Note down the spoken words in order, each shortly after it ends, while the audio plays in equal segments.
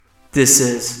This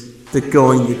is the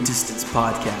Going the Distance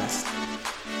podcast.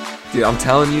 Dude, I'm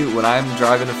telling you, when I'm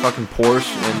driving a fucking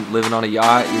Porsche and living on a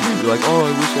yacht, you're gonna be like, oh,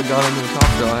 I wish I got into a Top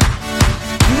Shot.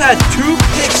 You had 2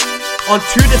 picks on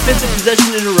 2 defensive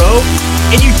possessions in a row,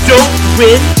 and you don't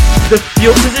win the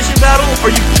field position battle?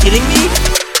 Are you kidding me?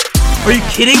 Are you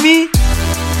kidding me?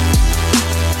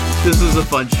 This is a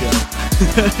fun show.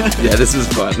 Yeah, this is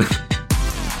fun.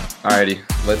 Alrighty,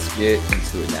 let's get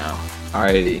into it now.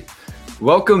 Alrighty.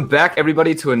 Welcome back,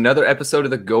 everybody, to another episode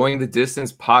of the Going the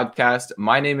Distance podcast.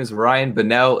 My name is Ryan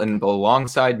Bonnell, and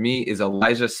alongside me is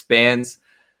Elijah Spans.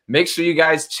 Make sure you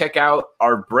guys check out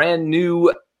our brand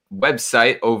new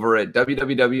website over at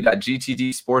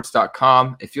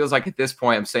www.gtdsports.com. It feels like at this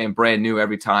point I'm saying brand new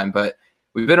every time, but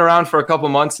we've been around for a couple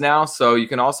months now, so you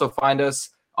can also find us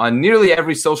on nearly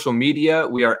every social media.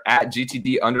 We are at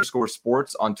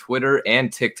GTD_sports on Twitter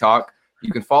and TikTok.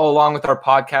 You can follow along with our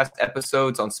podcast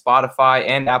episodes on Spotify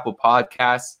and Apple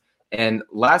Podcasts. And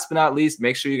last but not least,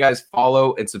 make sure you guys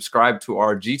follow and subscribe to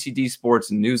our GTD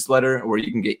Sports newsletter, where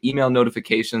you can get email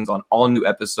notifications on all new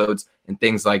episodes and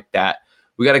things like that.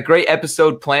 We got a great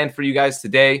episode planned for you guys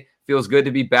today. Feels good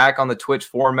to be back on the Twitch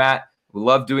format. We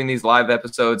love doing these live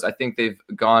episodes. I think they've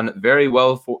gone very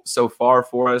well so far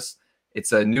for us.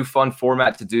 It's a new fun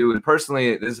format to do. And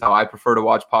personally, this is how I prefer to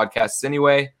watch podcasts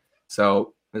anyway.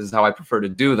 So this is how I prefer to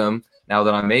do them now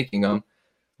that I'm making them.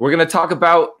 We're going to talk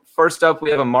about, first up,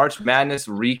 we have a March Madness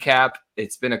recap.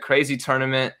 It's been a crazy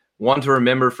tournament, one to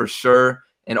remember for sure.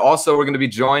 And also we're going to be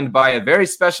joined by a very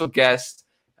special guest,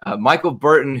 Michael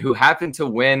Burton, who happened to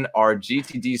win our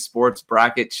GTD Sports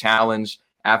Bracket Challenge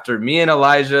after me and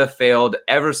Elijah failed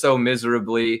ever so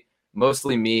miserably,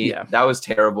 mostly me. Yeah. That was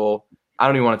terrible. I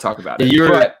don't even want to talk about it.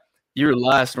 You were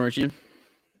last, weren't you?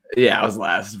 Yeah, I was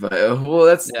last, but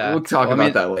we'll talk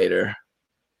about that later.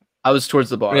 I was towards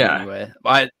the bottom anyway.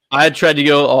 I had tried to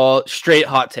go all straight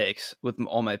hot takes with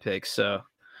all my picks, so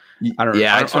I don't know.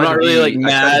 Yeah, I'm not really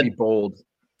mad. To be bold.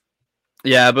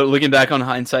 Yeah, but looking back on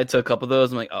hindsight to a couple of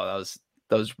those, I'm like, oh,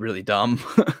 that was really dumb.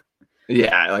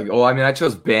 Yeah, I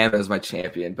chose Bam as my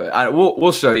champion, but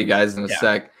we'll show you guys in a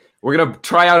sec. We're gonna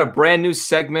try out a brand new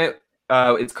segment.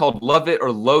 It's called Love It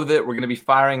or Loathe It. We're going to be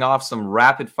firing off some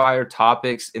rapid fire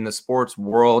topics in the sports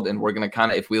world. And we're going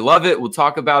to if we love it, we'll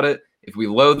talk about it. If we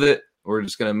loathe it, we're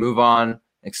just going to move on,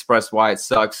 express why it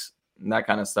sucks, and that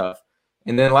kind of stuff.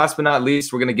 And then last but not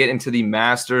least, we're going to get into the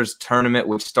Masters tournament,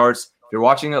 which starts, if you're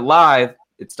watching it live,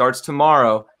 it starts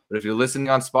tomorrow. But if you're listening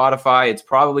on Spotify, it's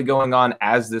probably going on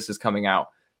as this is coming out.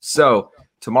 So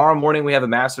tomorrow morning, we have a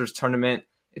Masters tournament.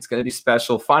 It's going to be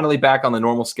special. Finally back on the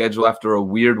normal schedule after a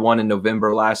weird one in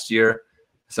November last year.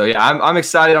 So, yeah, I'm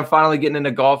excited. I'm finally getting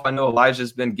into golf. I know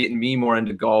Elijah's been getting me more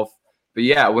into golf. But,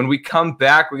 yeah, when we come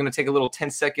back, we're going to take a little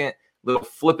 10-second little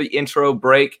flippy intro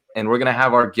break, and we're going to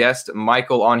have our guest,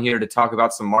 Michael, on here to talk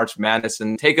about some March Madness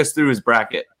and take us through his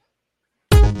bracket.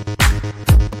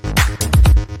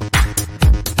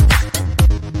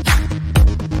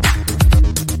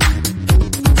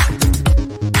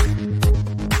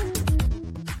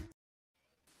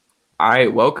 All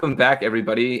right, welcome back,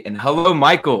 everybody. And hello,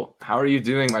 Michael. How are you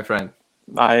doing, my friend?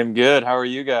 I am good. How are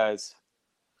you guys?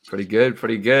 Pretty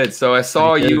good. So I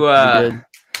saw you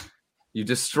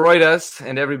destroyed us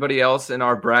and everybody else in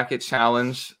our bracket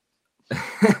challenge.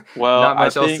 Well, not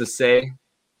much else to say.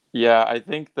 Yeah, I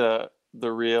think the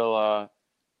real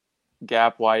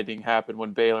gap widening happened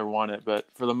when Baylor won it, but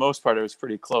for the most part, it was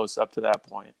pretty close up to that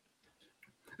point.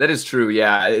 That is true,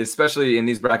 yeah, especially in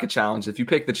these bracket challenges. If you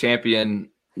pick the champion,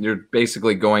 you're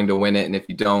basically going to win it, and if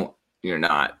you don't, you're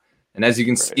not. And as you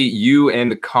can see, you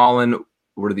and Colin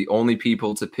were the only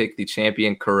people to pick the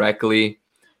champion correctly.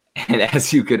 And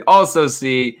as you could also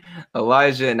see,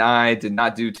 Elijah and I did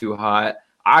not do too hot.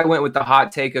 I went with the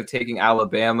hot take of taking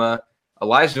Alabama.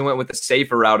 Elijah went with the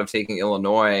safer route of taking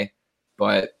Illinois.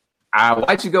 But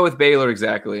why'd you go with Baylor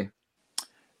exactly?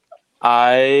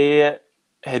 I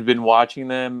had been watching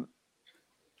them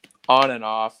on and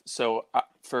off. So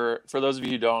for those of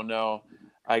you who don't know,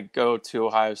 I go to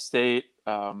Ohio State,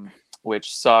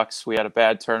 which sucks. We had a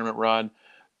bad tournament run,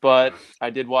 but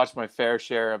I did watch my fair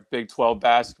share of Big 12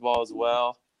 basketball as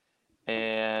well.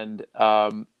 And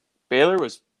Baylor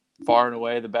was far and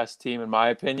away the best team, in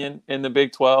my opinion, in the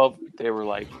Big 12. They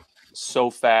were so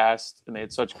fast, and they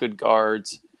had such good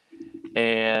guards.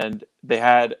 And they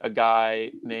had a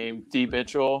guy named D.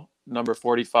 Mitchell, number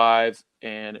 45,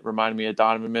 and it reminded me of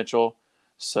Donovan Mitchell.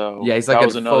 So yeah, he's like a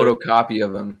photocopy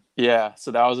of him. Yeah, so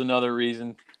that was another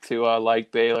reason to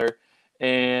like Baylor.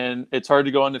 And it's hard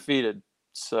to go undefeated.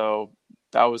 So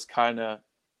that was kind of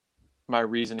my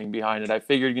reasoning behind it. I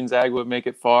figured Gonzaga would make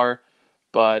it far,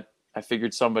 but I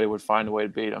figured somebody would find a way to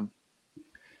beat them.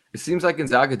 It seems like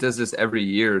Gonzaga does this every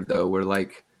year, though, where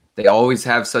like they always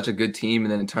have such a good team,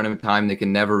 and then in tournament time they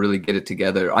can never really get it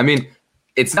together. I mean,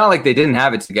 it's not like they didn't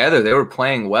have it together; they were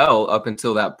playing well up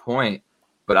until that point.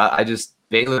 But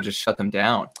Baylor just shut them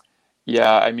down.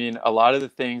 Yeah, I mean, a lot of the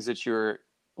things that you're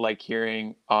like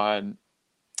hearing on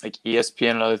like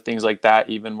ESPN and other things like that,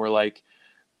 even were like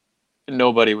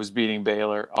nobody was beating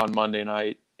Baylor on Monday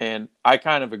night, and I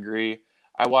kind of agree.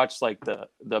 I watched like the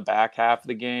back half of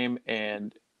the game,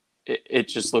 and it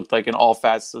just looked like in all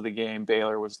facets of the game,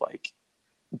 Baylor was like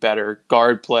better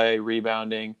guard play,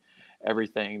 rebounding,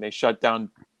 everything. They shut down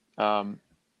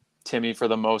Timmy for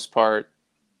the most part.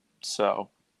 So,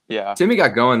 yeah. Timmy got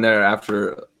going there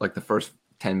after like the first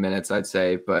 10 minutes, I'd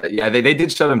say. But yeah, they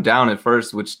did shut him down at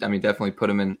first, which I mean definitely put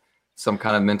him in some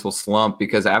kind of mental slump,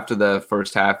 because after the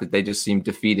first half, they just seemed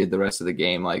defeated the rest of the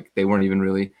game. Like they weren't even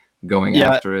really going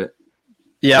after it.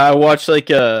 Yeah, I watched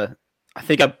like I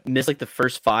think I missed like the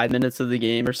first 5 minutes of the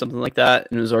game or something like that,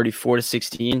 and it was already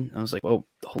 4-16. I was like, "Whoa,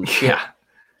 holy shit!" Yeah.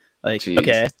 Like, jeez.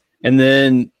 Okay, and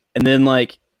then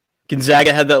like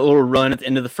Gonzaga had that little run at the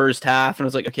end of the first half, and I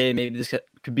was like, "Okay, maybe this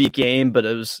could be a game," but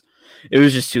it was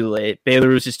just too late. Baylor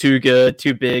was just too good,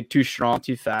 too big, too strong,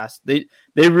 too fast. They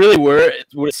really were.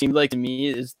 What it seemed like to me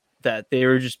is that they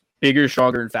were just bigger,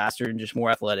 stronger, and faster, and just more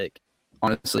athletic.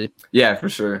 Honestly, yeah, for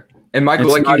sure. And Michael,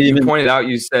 like you pointed out,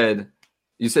 you said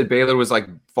Baylor was like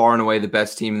far and away the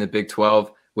best team in the Big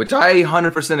 12, which I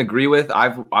 100% agree with. I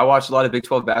watched a lot of Big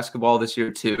 12 basketball this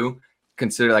year too.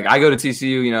 Consider like I go to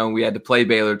TCU, you know, we had to play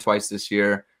Baylor twice this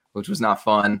year, which was not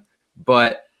fun.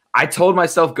 But I told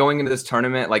myself going into this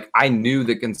tournament, like I knew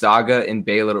that Gonzaga and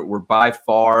Baylor were by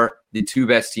far the two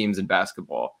best teams in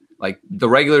basketball. Like the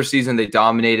regular season, they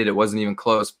dominated. It wasn't even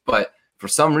close. But for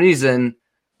some reason,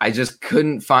 I just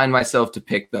couldn't find myself to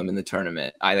pick them in the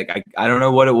tournament. I don't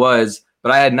know what it was.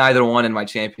 But I had neither one in my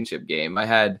championship game. I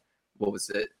had, what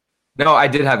was it? No, I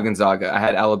did have Gonzaga. I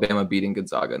had Alabama beating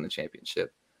Gonzaga in the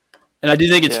championship. And I do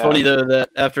think it's funny, though, that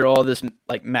after all this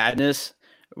like madness,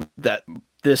 that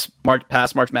this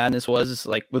past March Madness was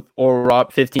like with Oral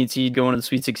Roberts 15 seed going to the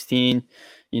Sweet 16,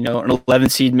 you know, an 11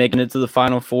 seed making it to the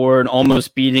Final Four and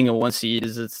almost beating a 1 seed.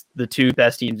 It's the two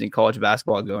best teams in college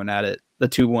basketball going at it, the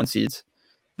 2 1 seeds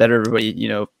that everybody, you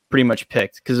know, pretty much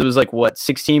picked. Because it was like, what,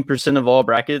 16% of all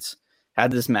brackets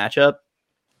had this matchup?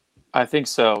 I think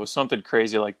so. It was something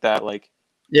crazy like that. Like,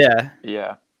 yeah.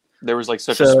 There was like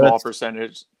such a small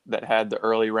percentage that had the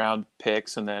early round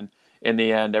picks, and then in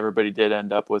the end, everybody did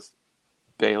end up with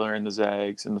Baylor and the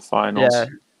Zags in the finals. Yeah.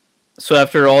 So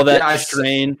after all that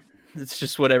strain, it's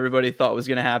just what everybody thought was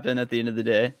going to happen at the end of the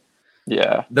day.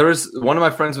 Yeah. There was one of my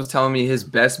friends was telling me his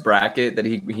best bracket that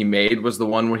he made was the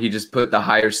one where he just put the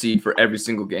higher seed for every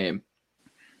single game,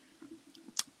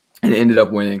 and ended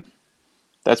up winning.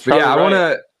 That's probably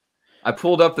right. I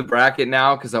pulled up the bracket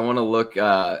now because I want to look.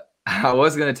 I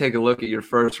was going to take a look at your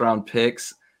first round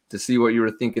picks to see what you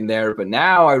were thinking there, but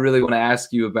now I really want to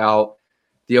ask you about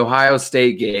the Ohio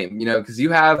State game. You know, because you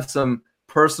have some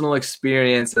personal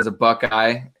experience as a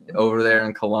Buckeye over there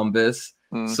in Columbus.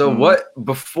 Mm-hmm. So,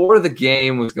 before the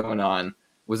game was going on,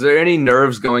 was there any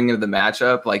nerves going into the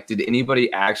matchup? Like, did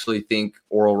anybody actually think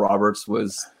Oral Roberts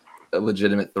was a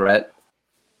legitimate threat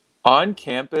on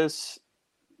campus?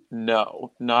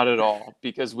 No, not at all,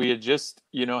 because we had just,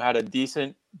 you know, had a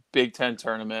decent Big Ten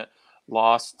tournament,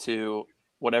 lost to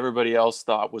what everybody else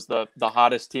thought was the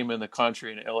hottest team in the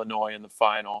country in Illinois in the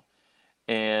final.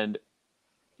 And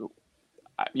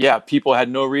yeah, people had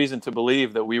no reason to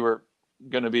believe that we were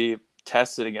going to be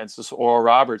tested against this Oral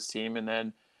Roberts team. And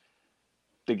then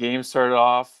the game started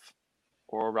off,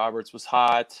 Oral Roberts was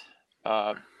hot.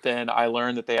 Then I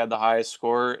learned that they had the highest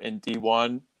score in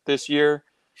D1 this year.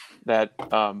 That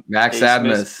Max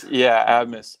Abmas.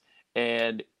 Abmas.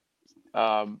 And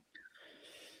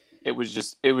it was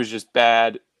just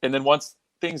bad. And then once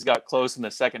things got close in the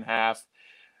second half,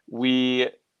 we,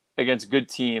 against good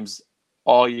teams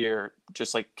all year,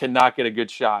 just like cannot get a good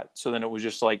shot. So then it was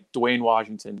just like Dwayne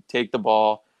Washington, take the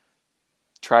ball,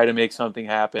 try to make something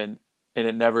happen, and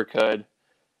it never could.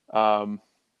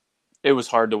 It was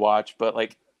hard to watch, but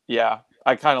like, yeah,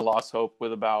 I kind of lost hope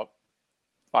with about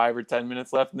 5 or 10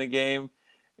 minutes left in the game,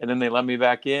 and then they let me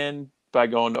back in by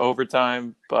going to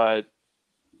overtime, but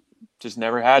just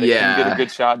never had it. Yeah. Didn't get a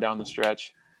good shot down the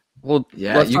stretch. Well,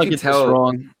 yeah, you can tell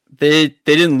wrong. They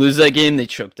didn't lose that game; they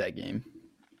choked that game.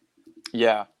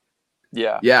 Yeah.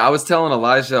 I was telling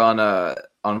Elijah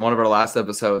on one of our last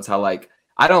episodes how like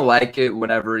I don't like it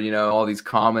whenever, you know, all these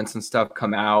comments and stuff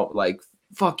come out like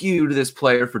 "fuck you" to this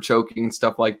player for choking and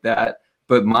stuff like that.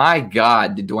 But my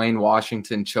God, did Dwayne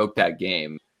Washington choke that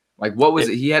game? Like, what was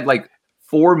it? He had like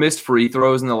 4 missed free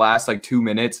throws in the last like 2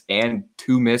 minutes and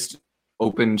 2 missed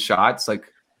open shots.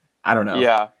 Like, I don't know.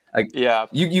 Yeah. Like, yeah.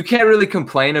 You can't really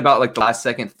complain about like the last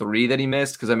second 3 that he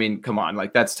missed. Cause I mean, come on,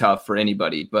 like that's tough for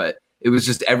anybody, but it was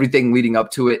just everything leading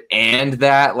up to it. And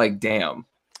that, like, damn.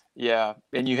 Yeah.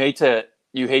 And you hate to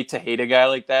hate a guy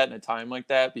like that in a time like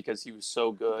that because he was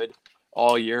so good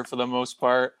all year for the most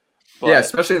part. But, yeah,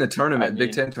 especially in the tournament, I mean,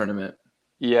 Big Ten tournament.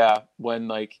 Yeah, when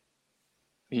like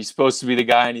he's supposed to be the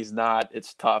guy and he's not,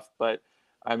 it's tough. But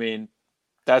I mean,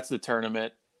 that's the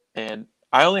tournament, and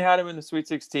I only had him in the Sweet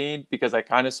 16 because I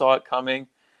kind of saw it coming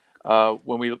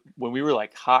when we were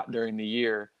like hot during the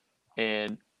year,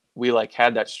 and we like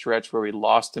had that stretch where we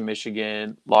lost to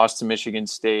Michigan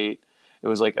State. It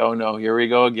was like, oh no, here we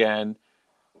go again.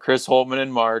 Chris Holtmann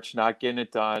in March, not getting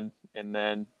it done, and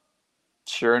then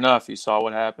sure enough, you saw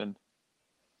what happened.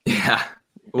 Yeah.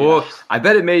 Well, I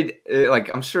bet it made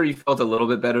like I'm sure you felt a little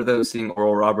bit better though seeing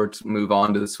Oral Roberts move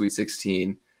on to the Sweet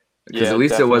 16 because at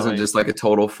least definitely. It wasn't just like a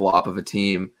total flop of a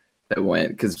team that went.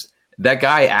 Because that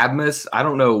guy Abmas, I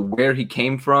don't know where he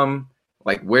came from,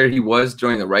 like where he was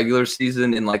during the regular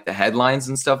season in like the headlines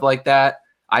and stuff like that.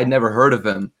 I'd never heard of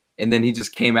him, and then he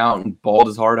just came out and balled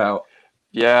his heart out.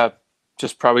 Yeah,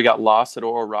 just probably got lost at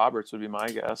Oral Roberts would be my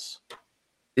guess.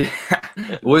 Yeah.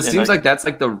 Well, it seems like that's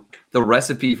like the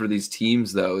recipe for these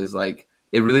teams though, is like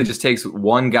it really just takes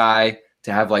one guy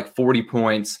to have like 40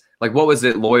 points. Like what was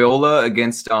it, Loyola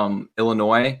against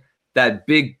Illinois? That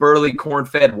big burly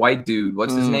corn-fed white dude.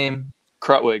 What's his name?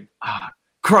 Krutwig.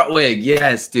 Krutwig,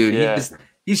 yes, dude. Yeah.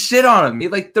 He shit on him. He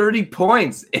had like 30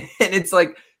 points. And it's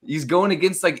like he's going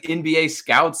against like NBA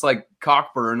scouts like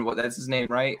Cockburn. What that's his name,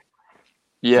 right?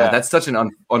 Yeah. That's such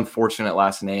an unfortunate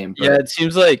last name. But... Yeah, it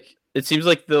seems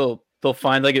like they'll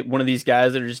find like one of these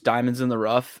guys that are just diamonds in the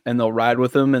rough, and they'll ride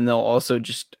with them, and they'll also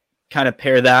just kind of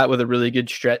pair that with a really good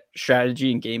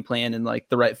strategy and game plan and like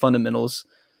the right fundamentals,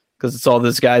 because it's all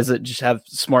those guys that just have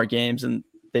smart games and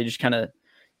they just kind of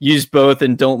use both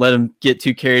and don't let them get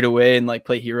too carried away and like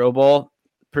play hero ball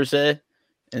per se.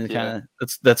 And kind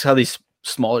of that's how these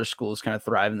smaller schools kind of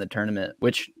thrive in the tournament,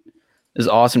 which is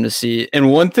awesome to see. And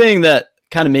one thing that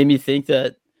kind of made me think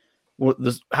that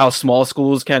how small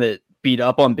schools kind of beat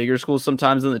up on bigger schools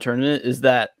sometimes in the tournament is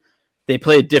that they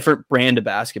play a different brand of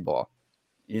basketball,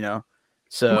 you know?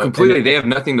 So completely, they have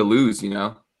nothing to lose, you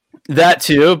know? That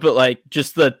too, but like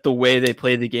just the way they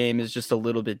play the game is just a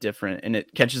little bit different, and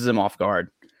it catches them off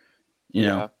guard, you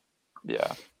know?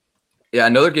 Yeah. Yeah,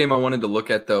 another game I wanted to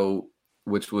look at though,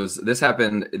 which was this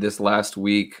happened this last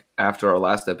week after our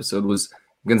last episode, was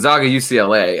Gonzaga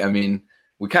UCLA. I mean,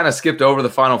 we kind of skipped over the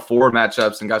Final Four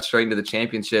matchups and got straight into the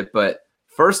championship. But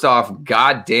first off,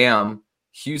 goddamn,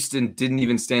 Houston didn't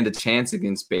even stand a chance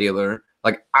against Baylor.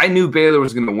 Like, I knew Baylor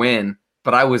was going to win,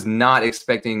 but I was not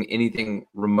expecting anything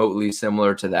remotely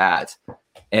similar to that.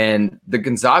 And the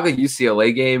Gonzaga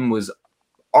UCLA game was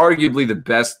arguably the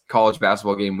best college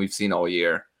basketball game we've seen all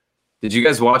year. Did you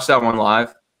guys watch that one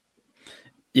live?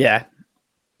 Yeah,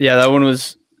 that one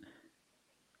was.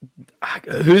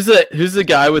 Who's the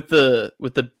guy with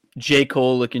the J.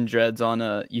 Cole looking dreads on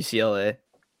UCLA?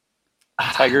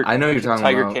 Tiger. I know you're talking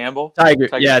Tiger about Campbell. Tiger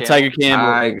Campbell.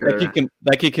 Tiger.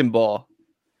 That kid can ball.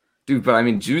 Dude, but I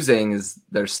mean, Juzang is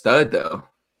their stud though.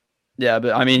 Yeah,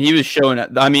 but I mean, he was showing.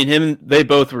 I mean, they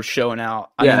both were showing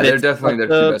out. I mean, they're definitely their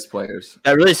two best players.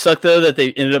 That really sucked though that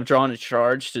they ended up drawing a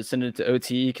charge to send it to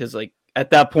OT because like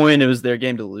at that point it was their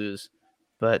game to lose.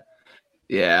 But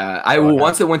yeah,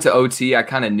 once it went to OT, I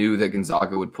kind of knew that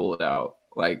Gonzaga would pull it out.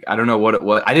 Like, I don't know what it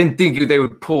was. I didn't think they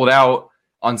would pull it out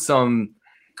on some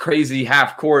crazy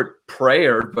half-court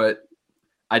prayer, but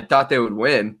I thought they would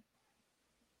win.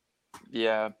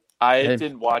 Yeah, I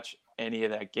didn't watch any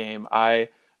of that game. I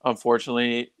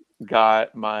unfortunately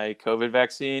got my COVID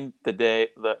vaccine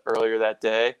earlier that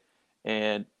day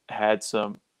and had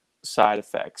some side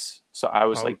effects. So I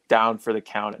was like down for the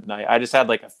count at night. I just had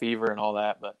like a fever and all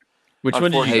that, but which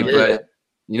one did you get? But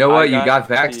you know what? You got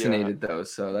vaccinated though,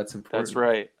 so that's important. That's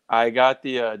right. I got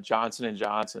the Johnson &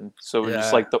 Johnson, so it was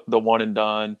just like the one and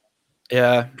done.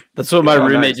 Yeah, that's what my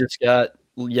roommate just got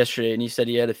yesterday, and he said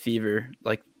he had a fever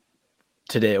like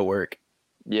today at work.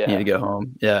 Yeah, he had to go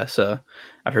home. Yeah, so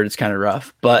I've heard it's kind of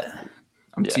rough, but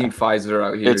I'm Team Pfizer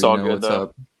out here. It's all good though.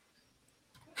 Up.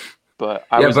 But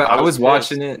I was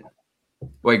watching it.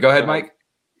 Wait, go ahead, Mike.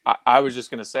 I was just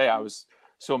gonna say I was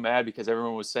so mad because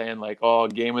everyone was saying like, "Oh,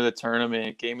 game of the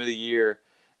tournament, game of the year,"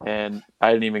 and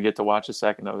I didn't even get to watch a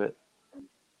second of it.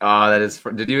 Oh, that is.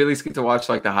 Did you at least get to watch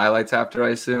like the highlights after? I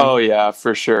assume. Oh yeah,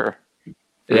 for sure.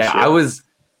 I was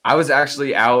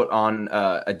actually out on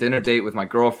a dinner date with my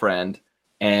girlfriend,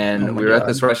 and we were at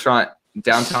this restaurant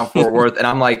downtown Fort Worth, and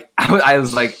I'm like, I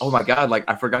was like, oh my God, like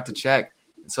I forgot to check.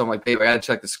 And so I'm like, babe, I gotta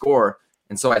check the score.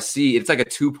 And so I see it's like a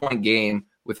 2-point game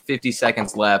with 50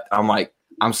 seconds left. I'm like,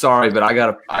 I'm sorry, but I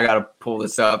gotta pull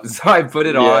this up. So I put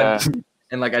it on,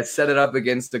 and like I set it up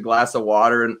against a glass of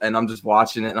water, and I'm just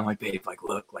watching it, and I'm like, babe, like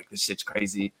look, like this shit's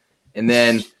crazy. And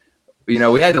then, we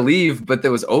had to leave, but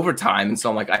there was overtime, and so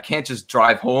I'm like, I can't just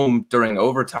drive home during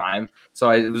overtime. So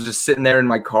I was just sitting there in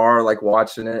my car, like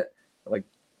watching it, like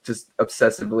just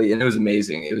obsessively, and it was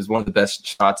amazing. It was one of the best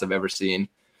shots I've ever seen.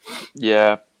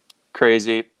 Yeah,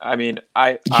 crazy. I mean,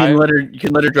 you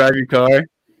can let her drive your car.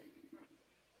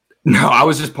 No, I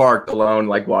was just parked alone,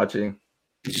 like watching.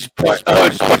 Just parked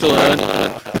alone.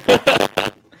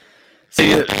 So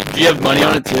do you have money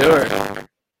on it too, or?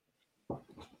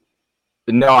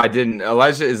 No, I didn't.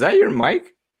 Elijah, is that your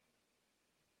mic?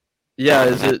 Yeah,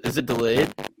 is it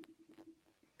delayed?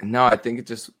 No, I think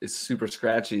it's super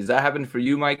scratchy. Does that happen for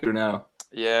you, Mike, or no?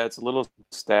 Yeah, it's a little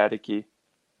staticky.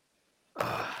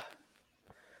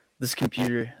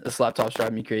 This laptop's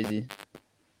driving me crazy.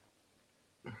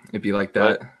 It'd be like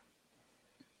that.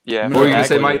 Yeah. What were you gonna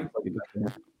say, Mike?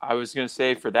 I was gonna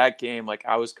say for that game, like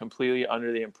I was completely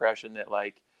under the impression that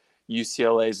like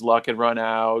UCLA's luck had run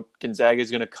out.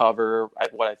 Gonzaga's gonna cover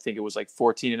at what I think it was like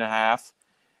 14.5.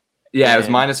 Yeah, it was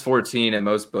minus 14 in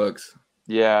most books.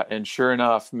 Yeah, and sure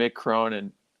enough, Mick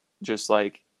Cronin just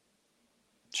like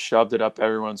shoved it up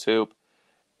everyone's hoop,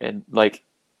 and like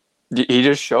he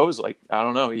just shows like I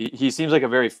don't know. He seems like a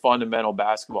very fundamental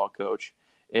basketball coach,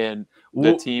 and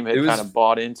the team had kind of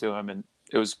bought into him, and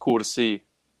it was cool to see.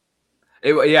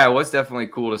 It was definitely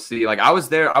cool to see. Like I was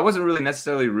there. I wasn't really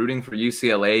necessarily rooting for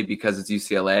UCLA because it's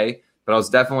UCLA, but I was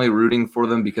definitely rooting for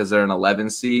them because they're an 11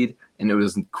 seed, and it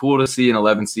was cool to see an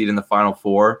 11 seed in the Final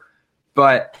Four.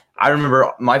 But I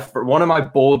remember one of my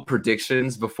bold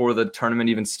predictions before the tournament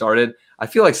even started. I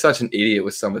feel like such an idiot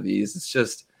with some of these. It's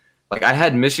just like I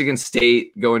had Michigan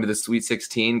State going to the Sweet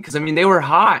 16 because, I mean, they were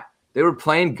hot. They were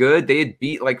playing good. They had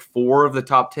beat like 4 of the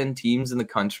top 10 teams in the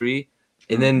country,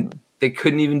 and then they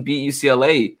couldn't even beat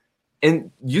UCLA.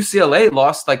 And UCLA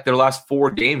lost like their last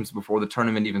 4 games before the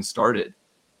tournament even started.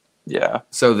 Yeah.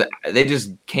 So they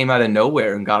just came out of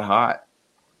nowhere and got hot.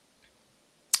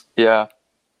 Yeah.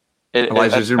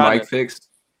 Elijah, is your mic fixed?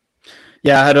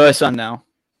 Yeah, how do I sound now?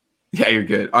 Yeah, you're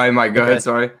good. All right, Mike, go ahead.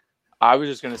 Sorry. I was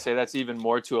just going to say that's even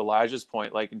more to Elijah's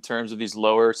point, like in terms of these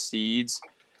lower seeds,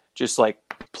 just like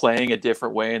playing a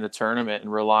different way in the tournament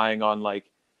and relying on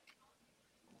like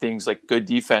things like good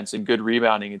defense and good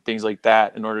rebounding and things like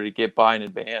that in order to get by in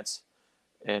advance.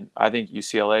 And I think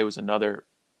UCLA was another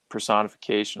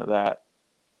personification of that.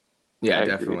 Yeah,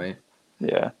 definitely.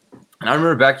 Yeah. And I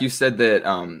remember back you said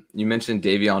that you mentioned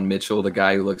Davion Mitchell, the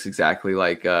guy who looks exactly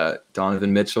like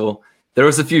Donovan Mitchell. There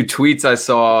was a few tweets I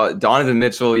saw. Donovan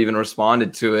Mitchell even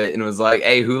responded to it and was like,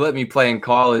 hey, who let me play in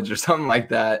college or something like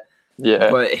that. Yeah.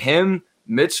 But him,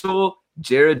 Mitchell,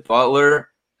 Jared Butler,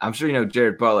 I'm sure you know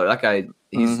Jared Butler. That guy,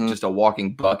 he's just a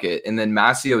walking bucket. And then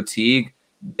Masio Teague,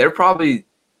 they're probably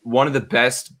one of the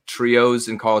best trios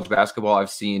in college basketball I've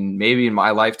seen maybe in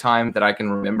my lifetime that I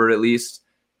can remember at least.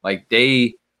 Like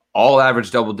they all average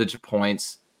double-digit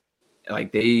points.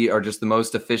 Like they are just the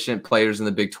most efficient players in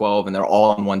the Big 12, and they're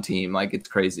all on one team. Like it's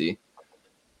crazy.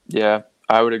 Yeah,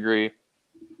 I would agree.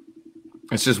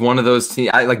 It's just one of those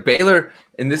teams. Like Baylor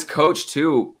and this coach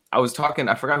too. I forgot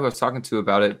who I was talking to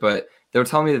about it, but they were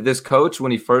telling me that this coach,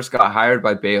 when he first got hired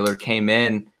by Baylor, came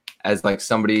in as like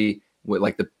somebody with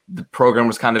like the program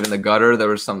was kind of in the gutter. There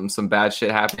was some bad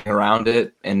shit happening around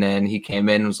it, and then he came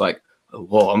in and was like,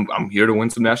 well, I'm here to win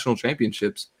some national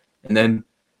championships. And then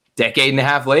decade and a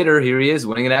half later, here he is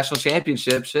winning a national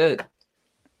championship. Shit.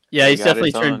 Yeah, he's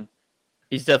definitely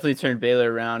turned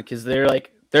Baylor around because they're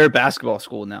a basketball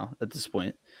school now at this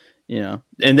point, and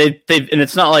they've and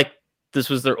it's not like this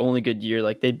was their only good year.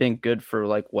 Like they've been good for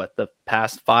like what the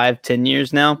past 5-10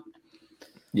 years now.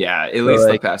 Yeah, at least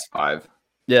the past 5.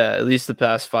 Yeah, at least the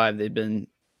past 5 they've been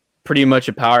pretty much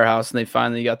a powerhouse, and they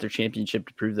finally got their championship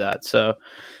to prove that. So,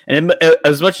 and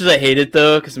as much as I hate it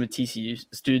though, because I'm a TCU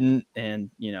student,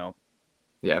 and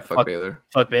fuck Baylor.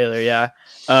 Fuck Baylor, yeah.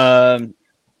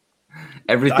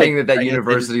 Everything that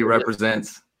university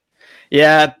represents.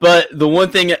 Yeah, but the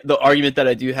argument that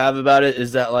I do have about it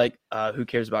is that like, who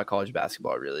cares about college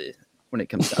basketball really when it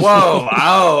comes down? Whoa!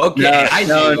 Oh, okay.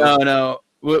 No.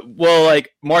 Well,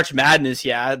 like March Madness,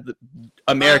 yeah.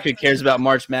 America cares about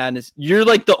March Madness. You're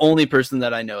like the only person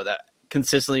that I know that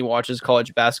consistently watches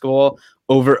college basketball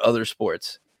over other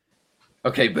sports.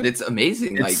 Okay, but it's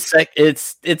amazing.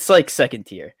 It's like second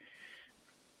tier.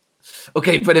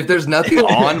 Okay, but if there's nothing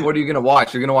on, what are you gonna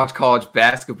watch? You're gonna watch college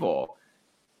basketball.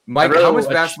 Mike, I'd rather how much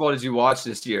watch- basketball did you watch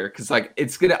this year? Because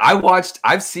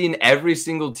I've seen every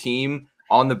single team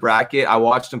on the bracket. I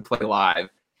watched them play live.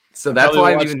 So that's Probably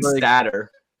why I'm watched, even like-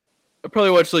 sadder. I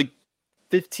probably watched like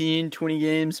 15, 20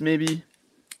 games maybe.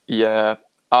 Yeah,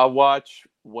 I'll watch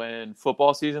when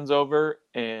football season's over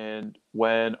and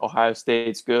when Ohio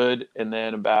State's good, and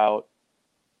then about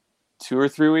 2 or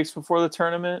 3 weeks before the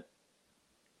tournament,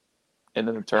 and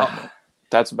then the tournament.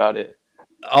 That's about it.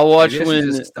 I'll watch Maybe I should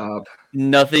when just stop.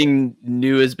 nothing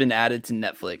new has been added to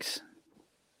Netflix.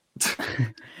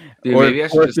 Dude, Or- maybe I or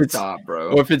should if just it's- stop,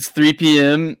 bro. Or if it's 3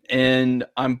 p.m. and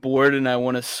I'm bored and I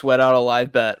want to sweat out a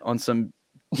live bet on some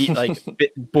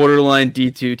borderline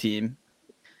D2 team.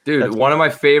 Dude, That's-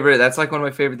 that's like one of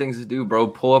my favorite things to do, bro.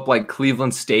 Pull up like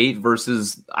Cleveland State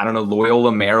versus, I don't know,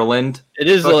 Loyola, Maryland. It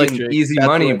is Fucking electric. easy That's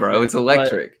money, bro. It's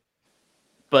electric.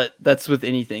 But that's with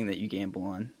anything that you gamble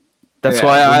on. That's Yeah,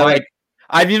 why but I Mike- like.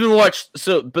 I've even watched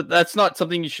but that's not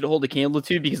something you should hold a candle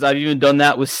to because I've even done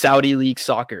that with Saudi League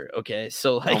soccer. Okay,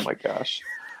 so like Oh my gosh.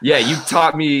 Yeah, you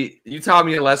taught me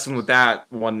a lesson with that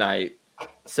one night.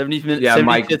 70 minutes. Yeah,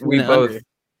 Mike, 75th we minute both under.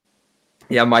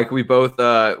 Yeah, Mike, we both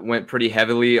went pretty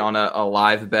heavily on a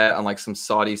live bet on like some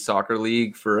Saudi soccer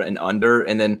league for an under,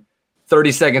 and then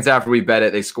 30 seconds after we bet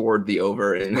it, they scored the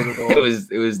over, and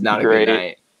it was not a Great. good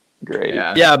night. Great.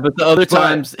 Yeah, but the other But-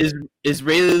 times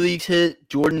Israeli leagues hit.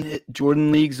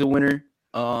 Jordan league's a winner.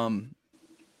 I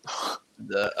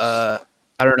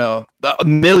don't know. The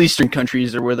Middle Eastern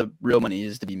countries are where the real money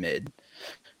is to be made.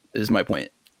 Is my point.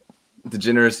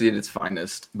 Degeneracy at its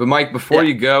finest. But Mike, before Yeah.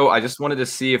 you go, I just wanted to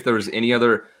see if there was any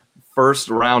other first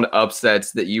round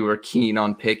upsets that you were keen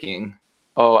on picking.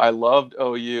 Oh, I loved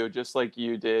OU just like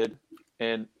you did,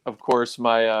 and of course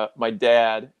my my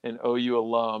dad, an OU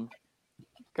alum,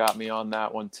 got me on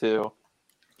that one too.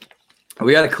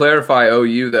 We got to clarify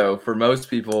OU though. For most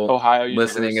people, Ohio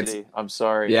listening, University. I'm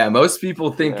sorry. yeah, most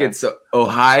people think Yeah. it's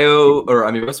Ohio,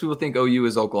 most people think OU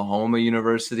is Oklahoma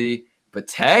University, but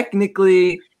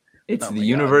technically, it's Oh the my God.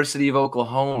 University of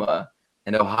Oklahoma,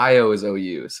 and Ohio is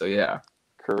OU. So yeah.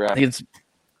 I Correct. think it's.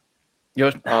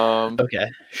 Um, Okay,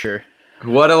 sure.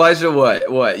 What, Elijah?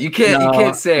 What? You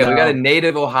can't say it. We No. got a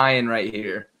native Ohioan right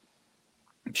here.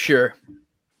 Sure.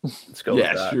 Let's go with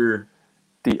that. Sure.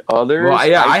 the others. Well,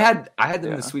 yeah, I had them in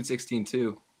yeah. the Sweet 16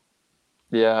 too.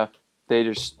 Yeah, they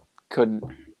just couldn't.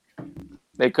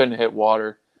 They couldn't hit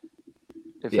water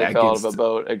if Yeah, they fell out of against a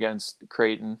boat against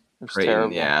Creighton. It was Creighton,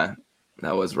 terrible. yeah,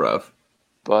 that was rough.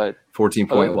 But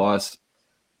 14-point Oh. loss.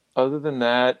 other than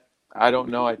that, I don't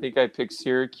know. I think I picked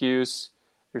Syracuse.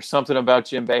 There's something about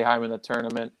Jim Boeheim in the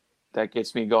tournament that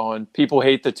gets me going. People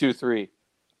hate the 2-3.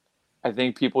 I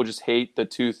think people just hate the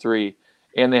 2-3,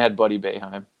 and they had Buddy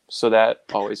Boeheim, so that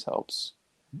always helps.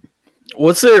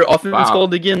 What's their offense Wow.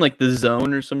 called again? Like the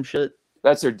zone or some shit?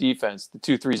 That's their defense, the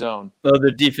 2-3 zone. Oh,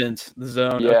 the defense, the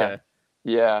zone. Yeah. Okay,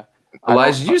 Yeah. I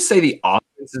Elijah, don't- did you say the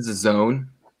offense is a zone?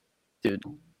 dude.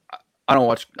 I don't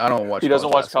watch. He doesn't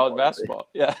watch college basketball.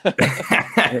 Yeah.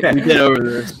 We get over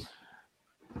this.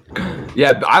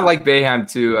 Yeah, but I like Boeheim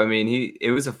too. I mean,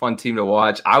 it was a fun team to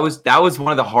watch. That was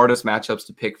one of the hardest matchups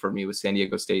to pick for me with San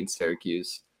Diego State and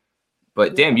Syracuse.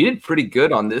 But damn, you did pretty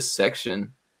good on this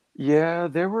section. Yeah,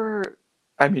 there were.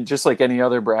 I mean, just like any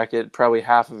other bracket, probably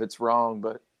half of it's wrong,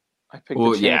 but I picked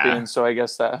Well, the yeah. champion, so I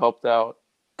guess that helped out.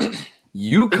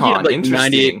 UConn, Like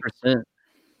interesting. 98%.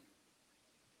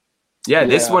 Yeah,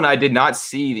 this Yeah. one I did not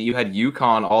see that you had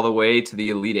UConn all the way to the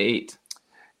Elite Eight.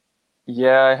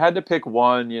 Yeah, I had to pick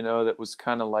one, that was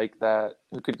kind of like that.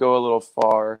 Who could go a little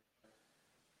far.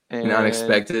 And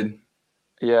unexpected.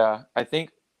 Yeah, I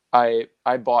think I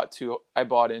bought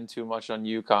in too much on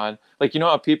UConn. Like,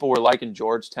 how people were liking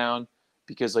Georgetown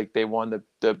because like they won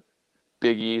the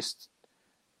Big East.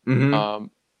 Mhm.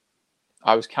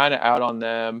 I was kind of out on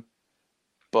them,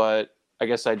 but I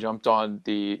guess I jumped on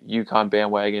the UConn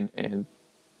bandwagon, and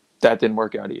that didn't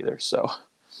work out either. So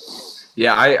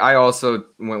Yeah, I also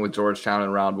went with Georgetown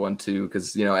in round 1 too,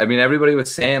 because everybody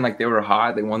was saying like they were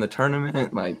hot, they won the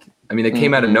tournament. Like, they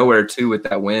came out of Mhm. nowhere too with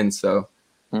that win. So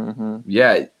mhm.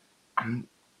 yeah, I'm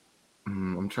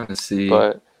trying to see.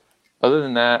 But other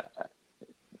than that,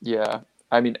 yeah,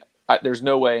 there's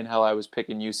no way in hell I was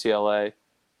picking UCLA.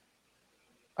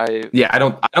 Yeah, I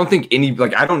don't think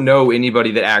I don't know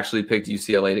anybody that actually picked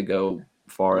UCLA to go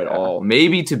far at Yeah. all.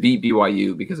 Maybe to beat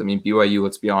BYU, because BYU,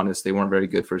 let's be honest, they weren't very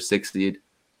good for a 6th seed.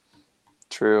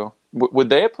 True. Would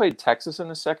they have played Texas in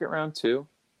the second round too?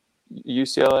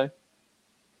 UCLA?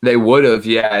 They would have,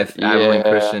 yeah, if Abilene Yeah.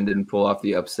 Christian didn't pull off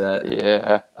the upset.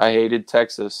 Yeah, I hated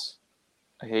Texas.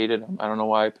 I hated them. I don't know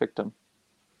why I picked them.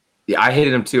 Yeah, I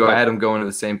hated them too. I had them going to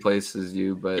the same place as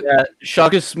you, but Yeah,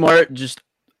 Shaka Smart just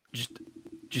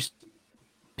just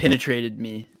penetrated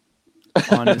me.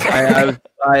 Honestly,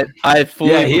 I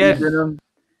fully believed in him.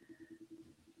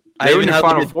 They were in your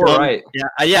Final Four, right?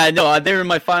 Yeah, I know. They were in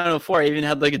my Final Four. I even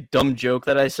had like a dumb joke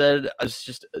that I said. I was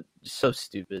just so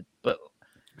stupid. But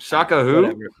Shaka who?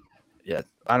 Whatever. Yeah,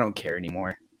 I don't care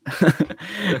anymore.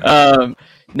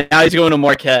 Now he's going to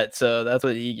Marquette, so that's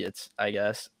what he gets, I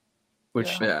guess.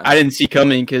 Which I didn't see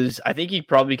coming because I think he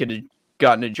probably could have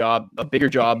gotten a bigger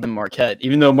job than Marquette,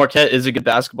 even though Marquette is a good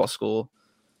basketball school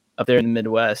up there in the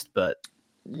Midwest. But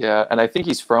yeah, and I think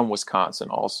he's from Wisconsin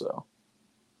also.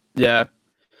 Yeah.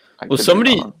 Well,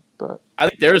 I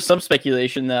think there was some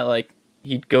speculation that like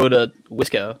he'd go to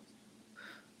Wisco.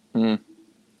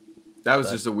 That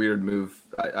was just a weird move,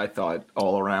 I thought,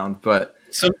 all around. But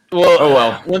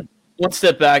one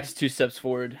step back is 2 steps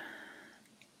forward.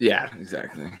 Yeah,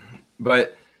 exactly.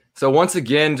 But so once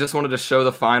again, just wanted to show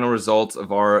the final results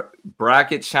of our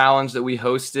bracket challenge that we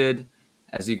hosted.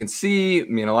 As you can see,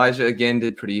 me and Elijah again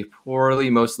did pretty poorly,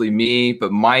 mostly me,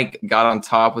 but Mike got on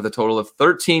top with a total of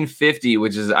 1350,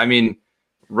 which is, I mean,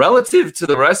 relative to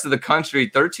the rest of the country,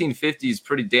 1350 is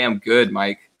pretty damn good,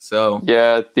 Mike. So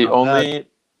yeah, the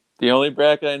only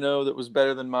bracket I know that was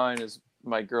better than mine is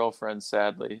my girlfriend,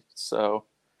 sadly. So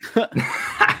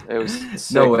it was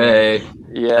sick. No way.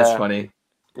 Yeah, that's funny.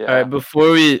 Yeah. All right,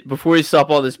 before we stop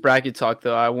all this bracket talk,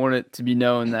 though, I want it to be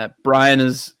known that Ryan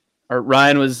was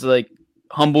like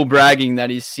humble bragging that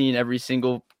he's seen every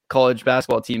single college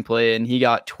basketball team play, and he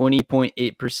got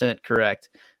 20.8% correct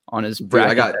on his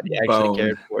bracket that he actually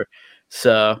cared for.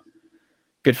 So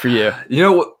good for you. You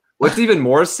know what's even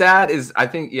more sad is I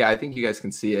think you guys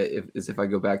can see it if I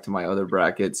go back to my other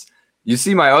brackets. You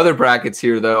see my other brackets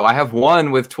here, though. I have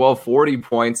one with 1240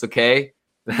 points. Okay,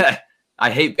 I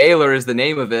hate Baylor is the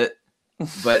name of it,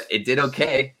 but it did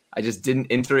okay. I just didn't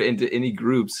enter it into any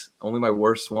groups. Only my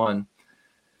worst one.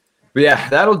 But yeah,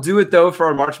 that'll do it, though, for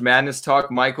our March Madness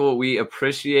talk. Michael, we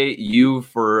appreciate you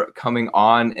for coming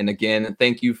on. And again,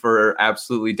 thank you for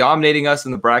absolutely dominating us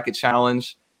in the bracket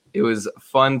challenge. It was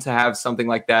fun to have something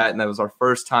like that, and that was our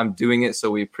first time doing it.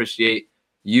 So we appreciate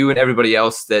you and everybody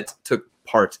else that took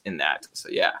part in that. So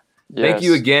yeah, Thank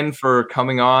you again for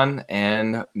coming on,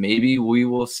 and maybe we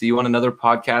will see you on another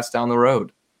podcast down the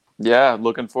road. Yeah,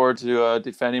 looking forward to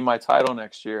defending my title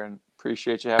next year, and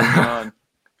appreciate you having me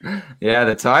on. Yeah,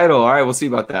 the title. All right, we'll see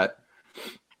about that.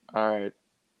 All right.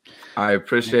 I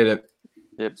appreciate it.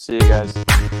 Yep, see you guys.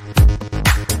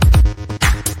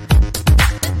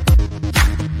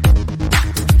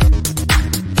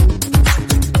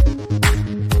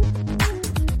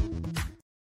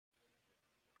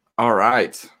 All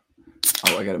right.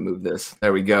 Oh, I got to move this.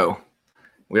 There we go.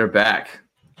 We're back.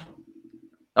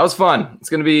 That was fun. It's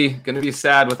gonna be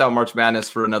sad without March Madness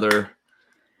for another.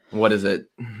 What is it?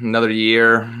 Another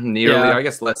year, nearly. Yeah. I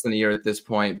guess less than a year at this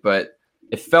point. But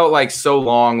it felt like so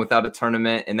long without a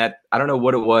tournament, and that I don't know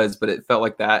what it was, but it felt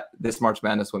like that this March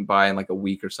Madness went by in like a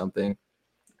week or something.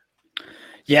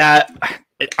 Yeah,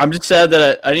 I'm just sad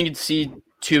that I didn't get to see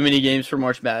too many games for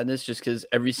March Madness, just because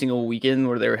every single weekend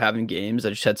where they were having games, I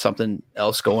just had something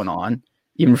else going on.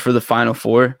 Even for the Final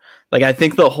Four, like I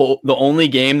think the only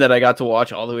game that I got to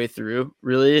watch all the way through,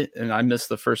 really, and I missed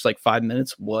the first like 5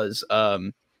 minutes, was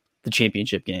the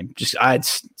championship game. Just I had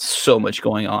so much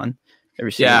going on.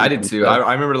 I did too.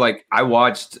 I remember like I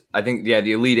watched. I think the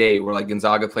Elite Eight where like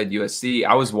Gonzaga played USC.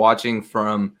 I was watching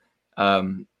from. I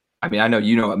mean, I know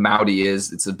you know what Mowdy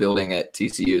is. It's a building at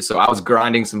TCU. So I was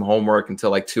grinding some homework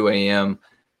until like 2 a.m.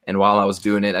 And while I was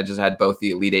doing it, I just had both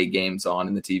the Elite Eight games on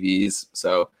in the TVs.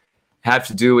 So have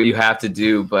to do what you have to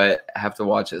do, but have to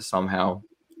watch it somehow.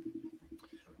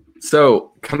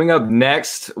 So coming up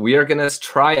next, we are going to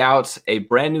try out a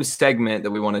brand new segment that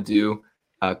we want to do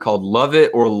called Love It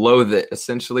or Loathe It.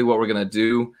 Essentially what we're going to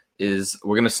do is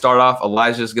we're going to start off.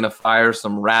 Elijah's going to fire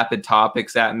some rapid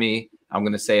topics at me. I'm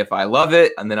going to say if I love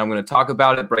it, and then I'm going to talk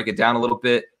about it, break it down a little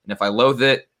bit. And if I loathe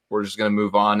it, we're just going to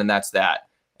move on, and that's that.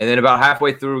 And then about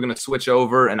halfway through, we're going to switch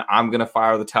over, and I'm going to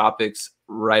fire the topics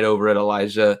right over at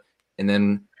Elijah. And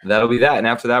then that'll be that. And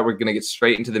after that, we're going to get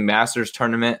straight into the Masters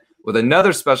tournament with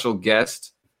another special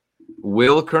guest,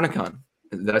 Will Kernigan.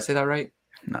 Did I say that right?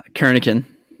 No, Kernigan.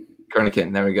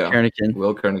 There we go. Kernigan.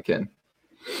 Will Kernigan.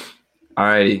 All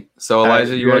righty. So,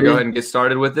 Elijah, you want to go ahead and get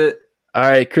started with it? All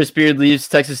right. Chris Beard leaves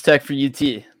Texas Tech for UT.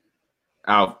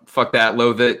 Oh, fuck that.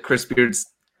 Loathe it. Chris Beard's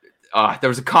there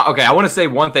was okay, I want to say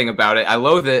one thing about it. I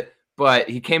loathe it, but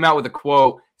he came out with a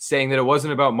quote saying that it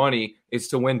wasn't about money. It's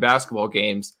to win basketball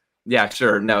games. Yeah,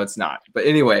 sure. No, it's not. But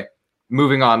anyway,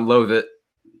 moving on. Loathe it.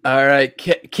 All right.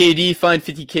 KD fined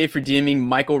 $50K for DMing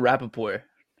Michael Rappaport.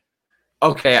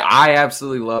 Okay, I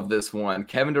absolutely love this one.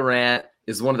 Kevin Durant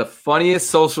is one of the funniest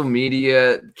social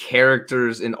media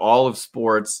characters in all of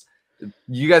sports.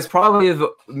 You guys probably have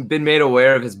been made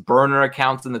aware of his burner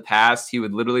accounts in the past. He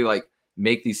would literally like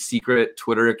make these secret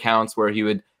Twitter accounts where he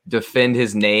would defend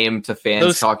his name to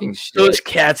fans talking shit. Those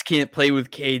cats can't play with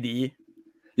KD.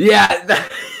 Yeah.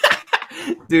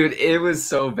 Dude, it was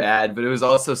so bad, but it was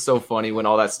also so funny when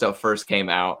all that stuff first came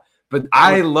out. But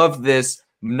I love this,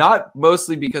 not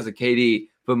mostly because of KD,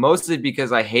 but mostly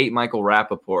because I hate Michael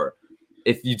Rappaport.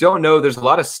 If you don't know, there's a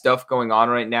lot of stuff going on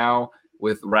right now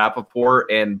with Rappaport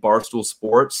and Barstool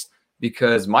Sports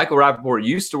because Michael Rappaport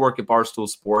used to work at Barstool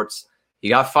Sports. He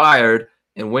got fired,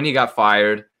 and when he got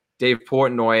fired, Dave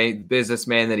Portnoy, the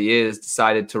businessman that he is,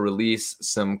 decided to release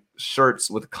some shirts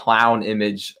with a clown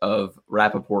image of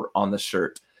Rappaport on the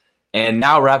shirt. And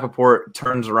now Rappaport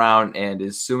turns around and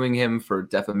is suing him for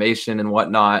defamation and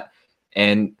whatnot.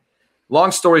 And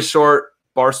long story short,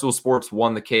 Barstool Sports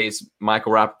won the case.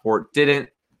 Michael Rappaport didn't.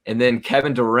 And then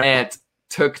Kevin Durant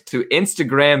took to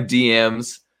Instagram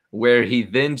DMs where he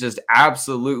then just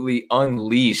absolutely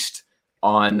unleashed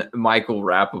on Michael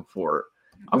Rappaport.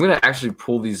 I'm going to actually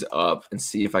pull these up and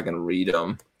see if I can read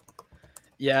them.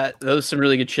 Yeah, that was some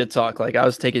really good shit talk. Like I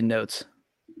was taking notes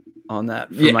on that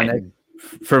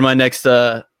for my next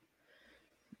search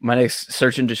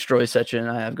and destroy session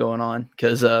I have going on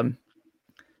because I'm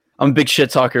a big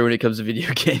shit talker when it comes to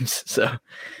video games. So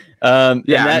I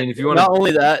mean, if you want not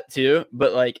only that too,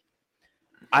 but like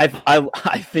I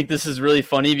think this is really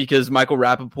funny because Michael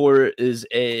Rappaport is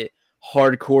a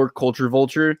hardcore culture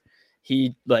vulture.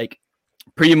 He like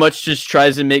pretty much just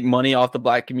tries to make money off the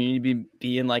black community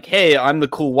being like, hey, I'm the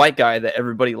cool white guy that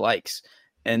everybody likes.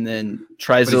 And then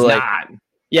tries to like,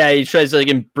 he tries to like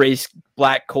embrace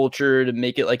black culture to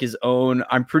make it like his own.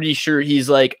 I'm pretty sure he's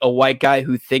like a white guy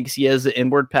who thinks he has the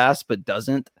inward pass, but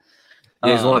doesn't.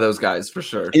 Yeah, he's one of those guys for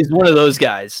sure. He's one of those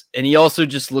guys. And he also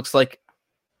just looks like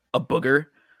a booger.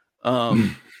 So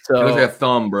he looks like a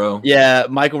thumb, bro. Yeah,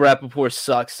 Michael Rappaport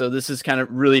sucks. So this is kind of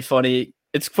really funny.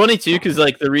 It's funny too because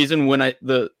like the reason when I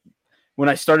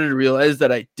started to realize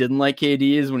that I didn't like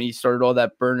KD is when he started all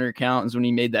that burner account is when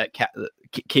he made that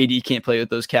KD can't play with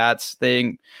those cats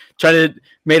thing.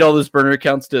 Made all those burner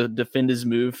accounts to defend his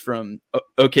move from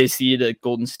OKC to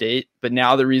Golden State. But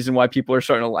now the reason why people are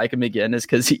starting to like him again is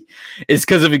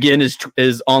because of again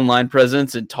his online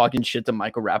presence and talking shit to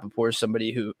Michael Rappaport,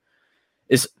 somebody who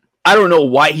is I don't know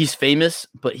why he's famous,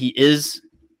 but he is.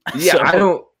 Yeah,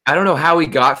 so, I don't know how he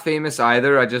got famous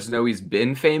either. I just know he's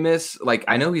been famous. Like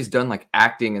I know he's done like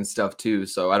acting and stuff too.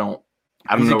 So I don't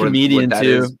know a comedian what that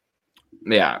too. Is.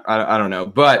 Yeah, I don't know.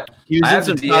 But he was I in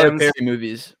some Tyler Perry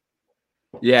movies.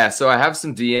 Yeah, so I have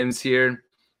some DMs here,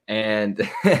 and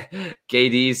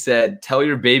KD said, "Tell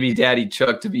your baby daddy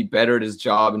Chuck to be better at his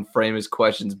job and frame his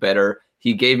questions better."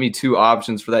 He gave me 2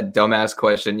 options for that dumbass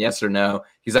question, yes or no.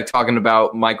 He's like talking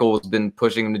about Michael has been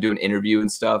pushing him to do an interview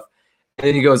and stuff. And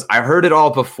then he goes, I heard it all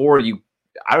before you.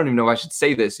 I don't even know if I should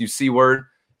say this. You C word.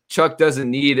 Chuck doesn't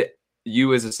need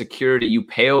you as a security, you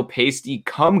pale, pasty,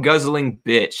 cum guzzling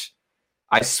bitch.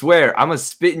 I swear, I'm going to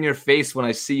spit in your face when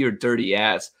I see your dirty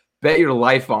ass. Bet your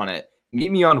life on it.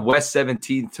 Meet me on West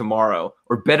 17th tomorrow.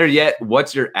 Or better yet,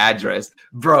 what's your address?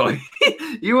 Bro,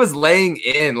 he was laying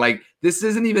in. Like, this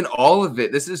isn't even all of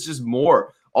it. This is just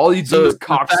more. All you do is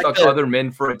cocksuck other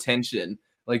men for attention.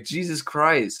 Like, Jesus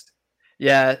Christ.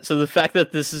 Yeah, so the fact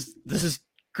that this is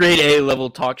grade A level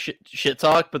talk shit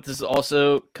talk, but this is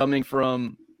also coming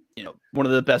from, one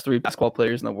of the best 3 basketball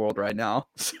players in the world right now.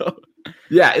 So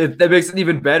yeah, that makes it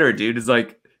even better, dude. It's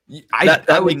like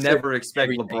I would never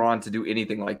expect LeBron to do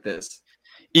anything like this.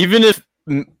 Even if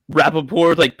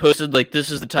Rappaport like posted like this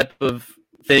is the type of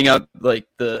thing out like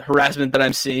the harassment that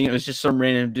I'm seeing, it was just some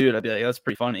random dude, I'd be like, that's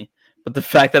pretty funny. But the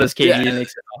fact that it's KD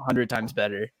makes it 100 times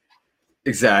better.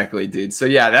 Exactly, dude. So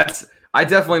yeah, I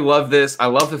definitely love this. I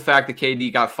love the fact that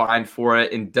KD got fined for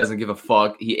it and doesn't give a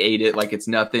fuck. He ate it like it's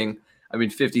nothing. I mean,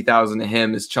 $50,000 to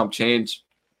him is chump change.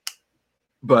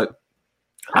 But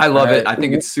I love it. I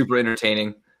think it's super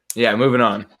entertaining. Yeah, moving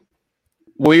on.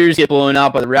 Warriors get blown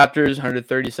out by the Raptors,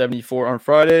 130-74 on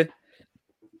Friday.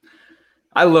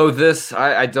 I loathe this.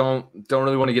 I don't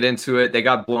really want to get into it. They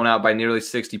got blown out by nearly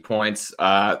 60 points.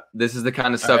 This is the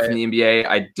kind of stuff in the NBA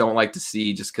I don't like to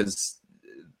see just because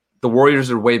the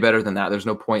Warriors are way better than that. There's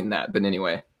no point in that. But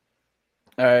anyway.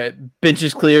 All right. Bench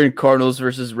is clear in Cardinals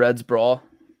versus Reds brawl.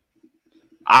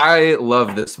 I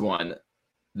love this one.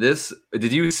 Did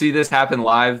you see this happen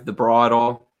live, the brawl at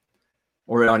all?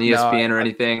 Or on ESPN or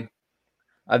anything?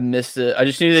 I've missed it. I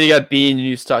just knew that he got beaten and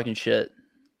he was talking shit.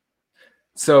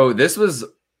 So this was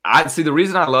I see the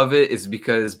reason I love it is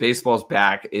because baseball's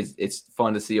back. It's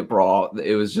fun to see a brawl.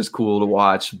 It was just cool to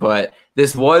watch. But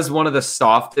this was one of the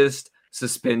softest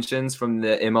suspensions from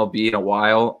the MLB in a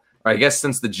while. Or I guess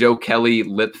since the Joe Kelly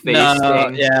lip face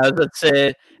thing. Yeah, I was about to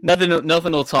say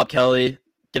nothing will top Kelly.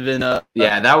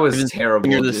 That was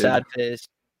terrible. The sad face.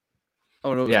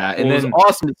 Oh no! Yeah, and then it was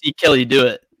awesome to see Kelly do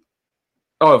it.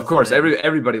 Oh, of course,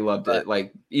 everybody loved it.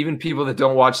 Like even people that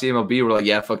don't watch the MLB were like,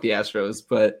 "Yeah, fuck the Astros."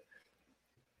 But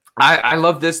I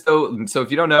love this though. So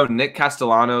if you don't know, Nick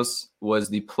Castellanos was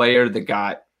the player that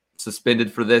got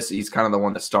suspended for this. He's kind of the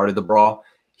one that started the brawl.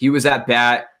 He was at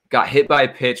bat, got hit by a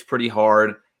pitch pretty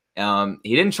hard.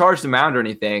 He didn't charge the mound or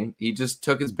anything. He just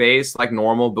took his base like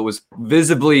normal, but was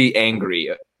visibly angry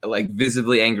at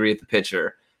the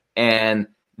pitcher. And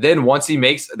then once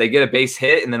they get a base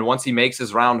hit, and then once he makes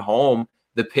his round home,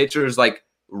 the pitcher's like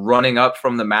running up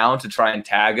from the mound to try and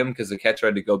tag him because the catcher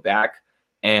had to go back.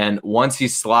 And once he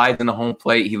slides in the home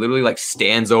plate, he literally like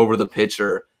stands over the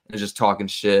pitcher and is just talking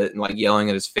shit and like yelling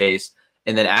at his face.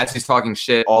 And then as he's talking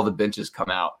shit, all the benches come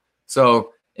out.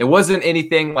 So it wasn't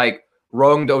anything like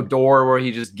Rougned Odor where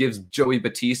he just gives Joey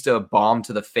Batista a bomb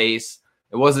to the face.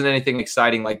 It wasn't anything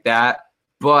exciting like that,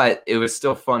 but it was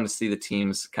still fun to see the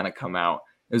teams kind of come out.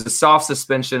 It was a soft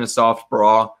suspension, a soft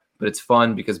brawl, but it's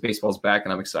fun because baseball's back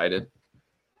and I'm excited.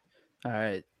 All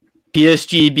right.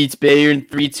 PSG beats Bayern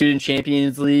 3-2 in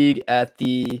Champions League at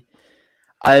the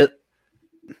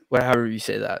however you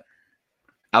say that.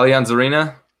 Allianz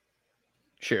Arena?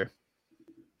 Sure.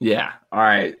 Yeah. All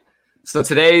right. So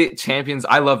today, Champions,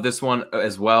 I love this one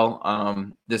as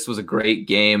well. This was a great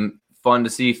game. Fun to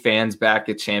see fans back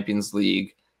at Champions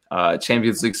League.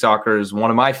 Champions League soccer is one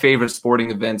of my favorite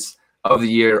sporting events of the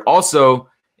year. Also,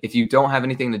 if you don't have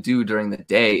anything to do during the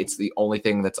day, it's the only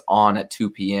thing that's on at 2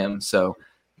 p.m. So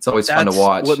it's always fun to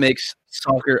watch. What makes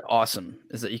soccer awesome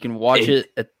is that you can watch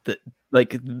it at the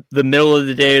middle of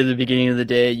the day or the beginning of the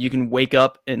day. You can wake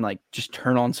up and like just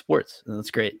turn on sports. And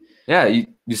that's great. Yeah,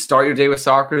 you start your day with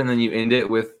soccer and then you end it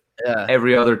with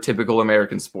every other typical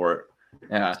American sport.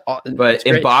 Yeah, but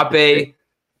Mbappe,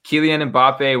 Kylian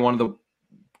Mbappe, one of the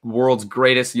world's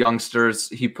greatest youngsters,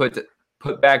 he put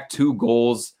back 2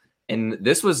 goals. And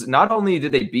this was not only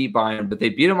did they beat Bayern, but they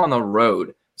beat them on the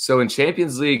road. So in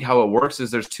Champions League, how it works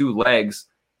is there's 2 legs,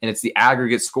 and it's the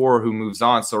aggregate scorer who moves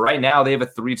on. So right now they have a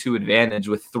 3-2 advantage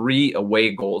with 3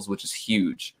 away goals, which is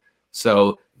huge.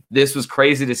 So this was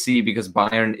crazy to see because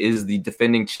Bayern is the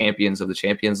defending champions of the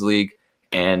Champions League,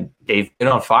 and they've been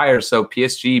on fire. So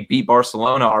PSG beat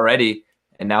Barcelona already,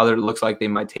 and now it looks like they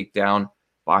might take down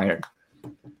Bayern.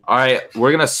 All right,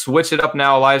 we're going to switch it up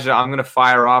now, Elijah. I'm going to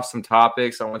fire off some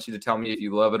topics. I want you to tell me if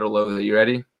you love it or loathe it. You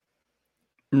ready?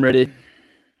 I'm ready.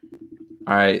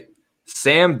 All right.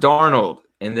 Sam Darnold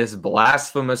in this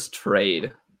blasphemous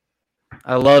trade.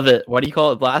 I love it. Why do you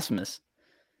call it blasphemous?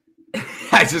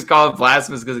 I just call it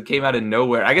blasphemous because it came out of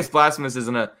nowhere. I guess blasphemous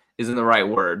isn't the right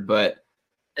word, but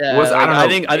I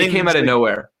think it came out of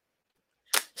nowhere.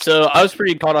 So I was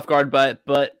pretty caught off guard by it,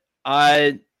 but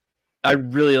I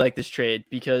really like this trade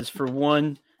because for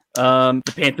one,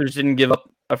 the Panthers didn't give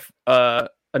up a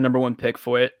number 1 pick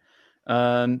for it.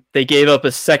 They gave up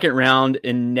a second round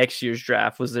in next year's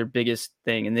draft was their biggest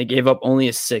thing, and they gave up only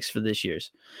a 6 for this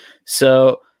year's.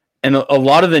 So. And a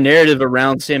lot of the narrative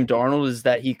around Sam Darnold is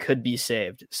that he could be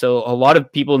saved. So a lot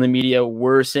of people in the media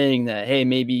were saying that, hey,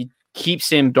 maybe keep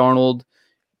Sam Darnold,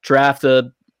 draft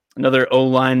another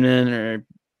O-lineman or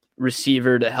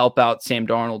receiver to help out Sam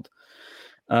Darnold,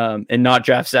 and not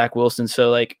draft Zach Wilson. So,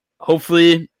 like,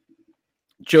 hopefully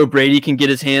Joe Brady can get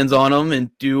his hands on him and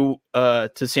do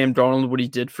to Sam Darnold what he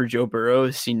did for Joe Burrow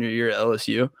his senior year at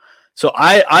LSU. So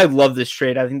I love this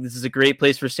trade. I think this is a great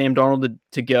place for Sam Darnold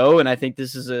to go, and I think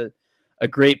this is a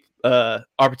great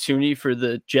opportunity for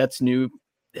the Jets' new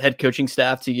head coaching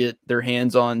staff to get their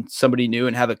hands on somebody new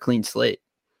and have a clean slate.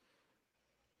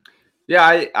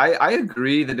 Yeah, I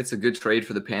agree that it's a good trade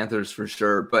for the Panthers for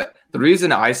sure. But the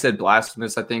reason I said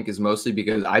blasphemous, I think, is mostly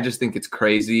because I just think it's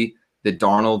crazy that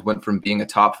Darnold went from being a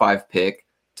top 5 pick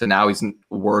to now he's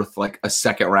worth like a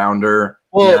second rounder,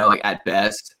 like at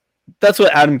best. That's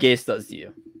what Adam Gase does to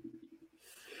you.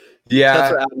 Yeah.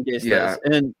 That's what Adam Gase does.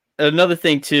 And another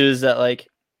thing, too, is that, like,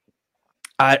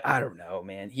 I don't know,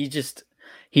 man. He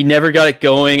never got it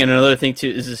going. And another thing, too,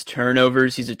 is his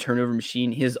turnovers. He's a turnover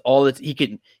machine. He has all that he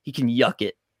can yuck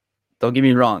it. Don't get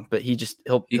me wrong, but he'll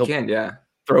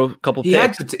throw a couple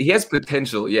picks. He has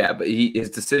potential, yeah, but his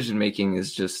decision making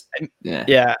is just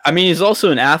Yeah, I mean, he's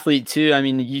also an athlete too. I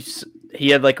mean, he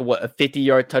had like a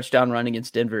 50-yard touchdown run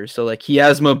against Denver, so like he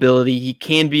has mobility. He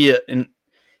can be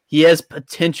he has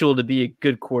potential to be a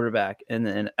good quarterback and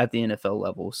then at the NFL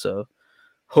level. So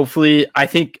hopefully, I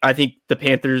think the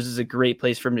Panthers is a great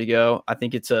place for him to go. I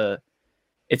think it's a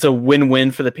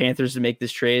win-win for the Panthers to make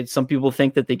this trade. Some people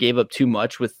think that they gave up too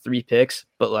much with 3 picks,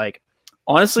 but like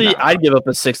honestly, I'd give up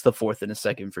a 6th, a 4th, and a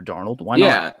 2nd for Darnold. Why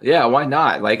not? Yeah, why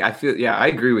not? Like I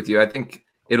agree with you. I think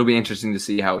it'll be interesting to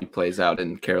see how he plays out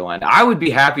in Carolina. I would be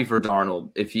happy for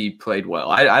Darnold if he played well.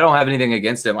 I don't have anything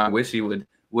against him. I wish he would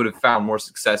have found more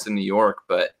success in New York,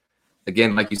 but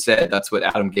again, like you said, that's what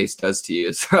Adam Gase does to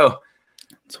you. So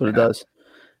that's what it does.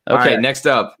 Okay. All right, next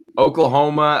up,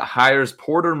 Oklahoma hires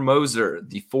Porter Moser,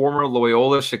 the former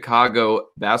Loyola Chicago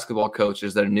basketball coach,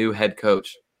 as their new head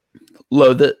coach.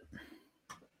 Loathe it.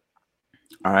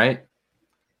 All right.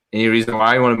 Any reason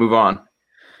why you want to move on?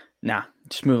 Nah,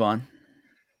 just move on.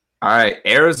 All right.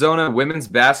 Arizona women's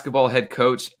basketball head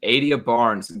coach Adia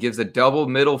Barnes gives a double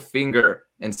middle finger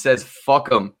and says, fuck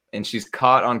them. And she's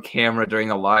caught on camera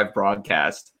during a live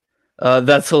broadcast.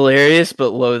 That's hilarious, but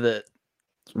loathe it.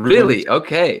 Really?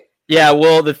 Okay. Yeah,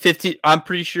 well, I'm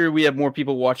pretty sure we have more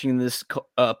people watching this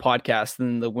podcast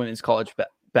than the women's college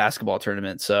basketball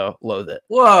tournament, so loathe it.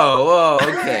 Whoa.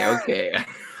 Okay.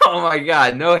 Oh, my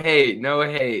God. No hate.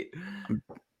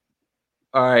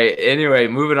 All right. Anyway,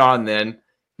 moving on then.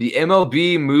 The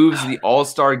MLB moves the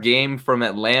All-Star game from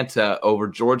Atlanta over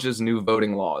Georgia's new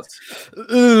voting laws.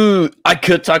 Ooh, I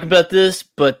could talk about this,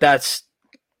 but that's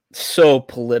so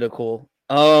political.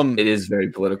 It is very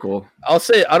political. I'll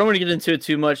say I don't want to get into it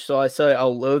too much, so I say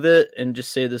I'll loathe it and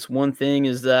just say this one thing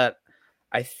is that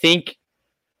I think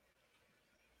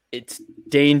it's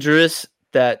dangerous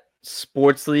that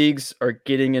sports leagues are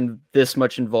getting this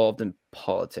much involved in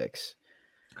politics.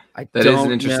 That is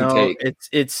an interesting take.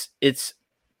 It's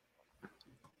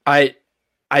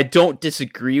I don't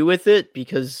disagree with it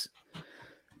because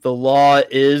the law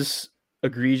is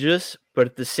egregious, but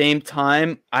at the same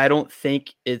time, I don't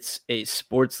think it's a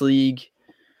sports league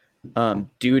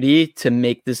duty to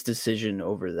make this decision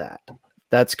over that.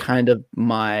 That's kind of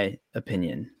my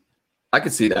opinion. I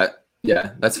could see that.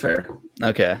 Yeah, that's fair.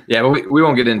 Okay. Yeah, but we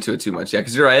won't get into it too much. Yeah,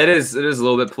 because you're right. It is a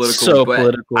little bit political. So but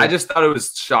political. I just thought it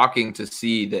was shocking to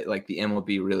see that like the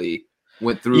MLB really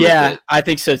went through. Yeah, with it. I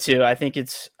think so too. I think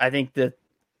that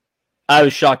I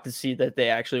was shocked to see that they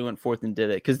actually went forth and did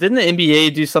it. Because didn't the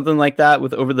NBA do something like that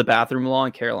with over the bathroom law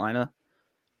in Carolina?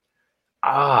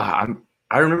 I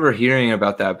remember hearing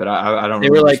about that, but I don't. They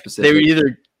were like they were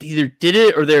either did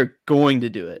it or they're going to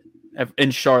do it in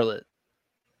Charlotte.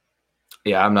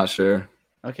 Yeah, I'm not sure.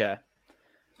 Okay.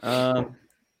 All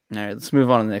right, let's move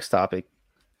on to the next topic.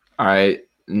 All right.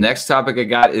 Next topic I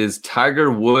got is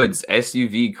Tiger Woods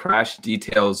SUV crash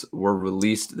details were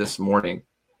released this morning.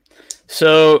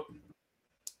 So,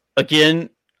 again,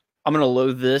 I'm going to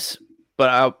loathe this,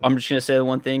 but I'm just going to say the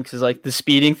one thing because, like, the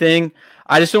speeding thing,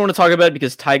 I just don't want to talk about it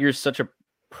because Tiger's such a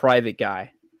private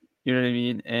guy. You know what I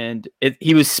mean? And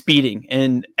he was speeding,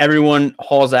 and everyone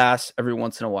hauls ass every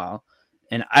once in a while.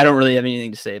 And I don't really have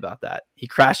anything to say about that. He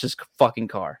crashed his fucking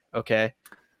car, okay?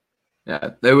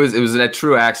 Yeah, it was a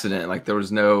true accident. Like, there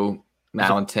was no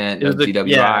malintent, no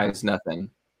DWIs, nothing.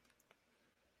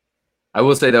 I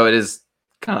will say, though, it is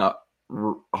kind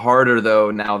of harder,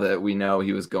 though, now that we know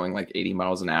he was going like 80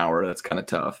 miles an hour. That's kind of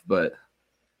tough, but...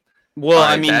 Well,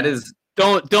 I mean, that is...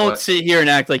 Don't sit here and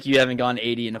act like you haven't gone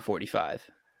 80 in a 45.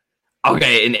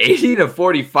 Okay, an 80 to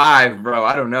 45, bro.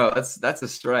 I don't know. That's a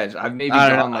stretch. I've maybe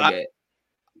gone like it.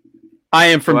 I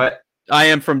am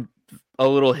from a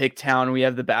little hick town. We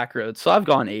have the back road, so I've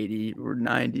gone 80 or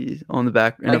 90 on the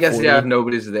back. I guess 40. Yeah, if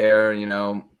nobody's there, you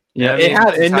know. Yeah,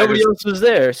 and nobody else was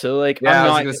there. So like, yeah, I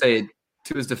was gonna say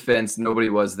to his defense, nobody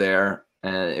was there,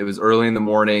 and it was early in the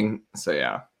morning. So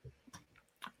yeah.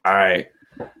 All right,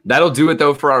 that'll do it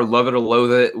though for our love it or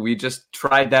loathe it. We just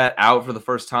tried that out for the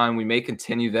first time. We may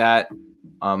continue that.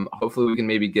 Hopefully, we can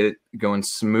maybe get it going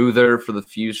smoother for the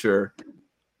future.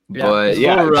 Yeah, but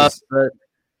yeah, rough, but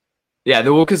yeah,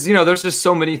 well, because there's just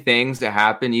so many things that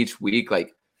happen each week.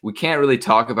 Like we can't really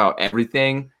talk about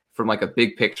everything from like a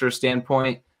big picture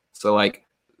standpoint. So like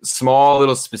small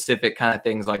little specific kind of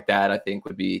things like that, I think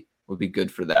would be good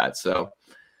for that. So,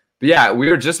 but yeah, we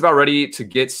are just about ready to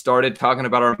get started talking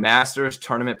about our Masters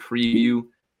tournament preview.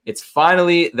 It's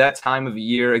finally that time of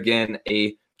year again,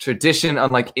 a tradition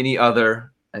unlike any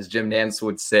other, as Jim Nantz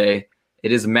would say.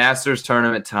 It is Masters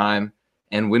tournament time.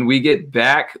 And when we get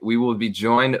back, we will be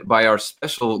joined by our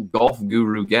special golf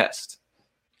guru guest.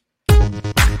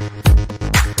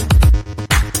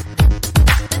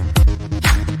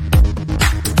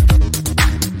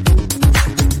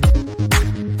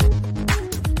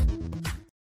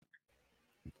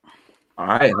 All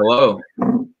right, hello.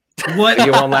 What? Thank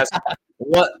you one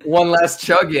one last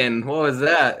chug in. What was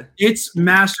that? It's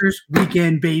Masters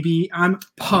weekend, baby. I'm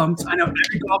pumped. I know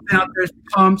every golf fan out there is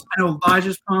pumped. I know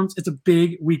Elijah's pumped. It's a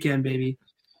big weekend, baby.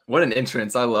 What an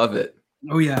entrance. I love it.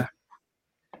 Oh, yeah.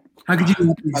 How could you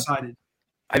not be excited?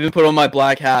 I even put on my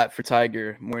black hat for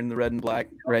Tiger. I'm wearing the red and black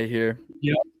right here.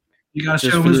 Yep. You got to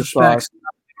Just show for him the his respect sauce.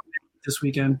 this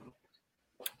weekend.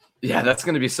 Yeah, that's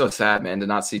going to be so sad, man, to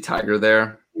not see Tiger there.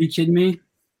 Are you kidding me?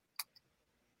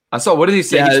 I saw, what did he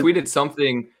say? Yeah. He tweeted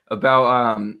something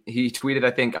about, he tweeted,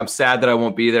 I think, I'm sad that I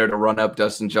won't be there to run up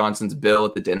Dustin Johnson's bill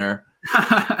at the dinner.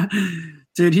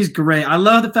 Dude, he's great. I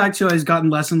love the fact, too, he's gotten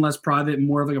less and less private and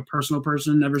more of like a personal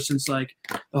person ever since like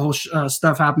the whole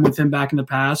stuff happened with him back in the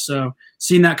past. So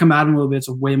seeing that come out in a little bit is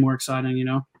way more exciting, you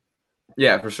know?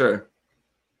 Yeah, for sure.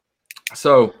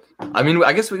 So, I mean,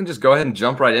 I guess we can just go ahead and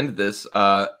jump right into this.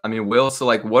 I mean, Will, so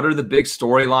like, what are the big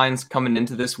storylines coming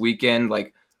into this weekend?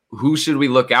 Like, who should we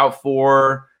look out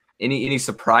for? Any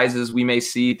surprises we may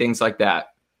see? Things like that.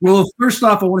 Well, first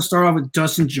off, I want to start off with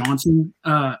Dustin Johnson.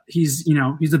 He's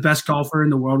the best golfer in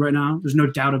the world right now. There's no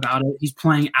doubt about it. He's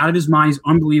playing out of his mind. He's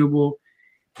unbelievable.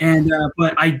 And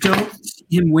but I don't see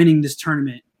him winning this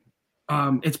tournament.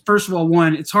 It's first of all,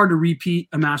 it's hard to repeat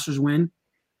a Masters win.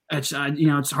 It's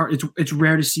it's hard. It's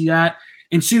rare to see that.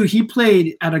 And two, he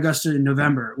played at Augusta in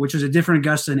November, which was a different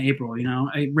Augusta in April. You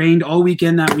know, it rained all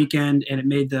weekend that weekend, and it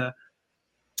made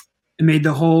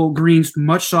the whole greens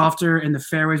much softer and the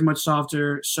fairways much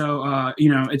softer. So,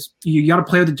 you got to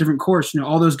play with a different course. You know,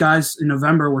 all those guys in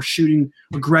November were shooting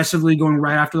aggressively, going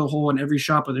right after the hole in every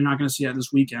shot, but they're not going to see that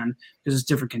this weekend because it's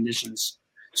different conditions.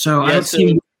 So I don't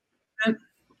see him,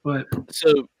 but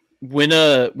So when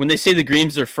they say the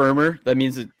greens are firmer, that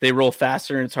means that they roll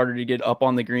faster and it's harder to get up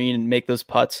on the green and make those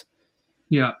putts.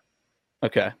 yeah.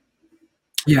 Okay.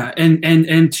 Yeah.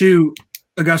 And two,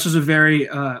 Augusta's a very,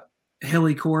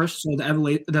 hilly course, so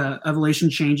the elevation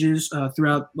changes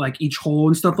throughout like each hole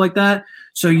and stuff like that.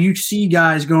 So you see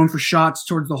guys going for shots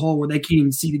towards the hole where they can't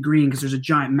even see the green because there's a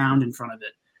giant mound in front of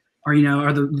it, or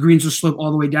the greens will slope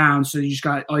all the way down. So you just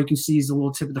got all you can see is the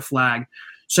little tip of the flag.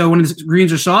 So when the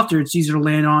greens are softer, it's easier to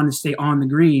land on and stay on the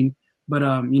green. But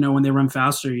when they run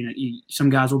faster, some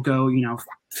guys will go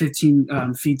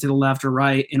 15 feet to the left or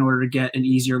right in order to get an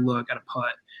easier look at a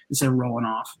putt instead of rolling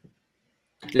off.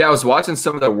 Yeah, I was watching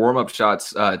some of their warm-up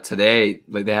shots today.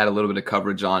 Like they had a little bit of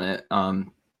coverage on it.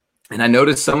 And I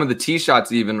noticed some of the tee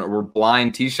shots even were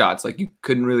blind tee shots. Like you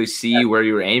couldn't really see where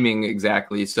you were aiming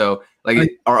exactly. So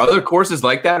like are other courses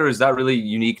like that, or is that really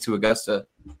unique to Augusta?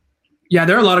 Yeah,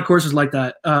 there are a lot of courses like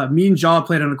that. Me and Jaw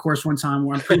played on a course one time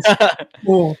where I'm pretty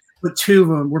cool, but two of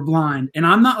them were blind. And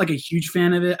I'm not like a huge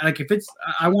fan of it. Like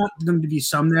I want them to be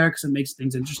some there because it makes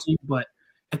things interesting. But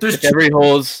if every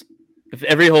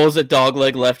hole's a dog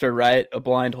leg left or right, a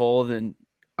blind hole, then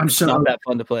it's not that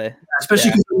fun to play.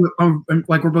 Especially because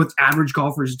we're both average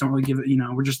golfers, don't really give it.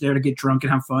 We're just there to get drunk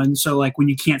and have fun. So like when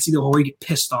you can't see the hole, you get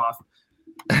pissed off.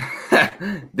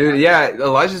 Dude, yeah,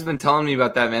 Elijah's been telling me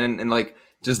about that, man, and like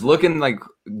just looking like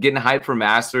getting hyped for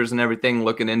Masters and everything,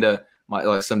 looking into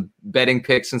my some betting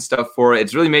picks and stuff for it.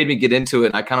 It's really made me get into it,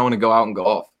 and I kind of want to go out and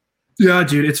golf. Yeah,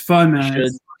 dude, it's fun, man.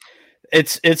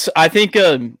 It's I think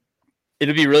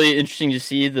it'll be really interesting to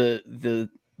see the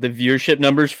viewership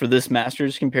numbers for this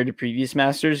Masters compared to previous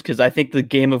Masters, because I think the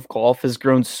game of golf has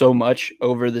grown so much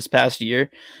over this past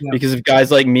year because of guys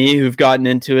like me who've gotten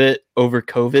into it over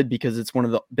COVID because it's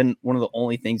been one of the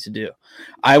only things to do.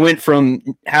 I went from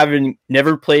having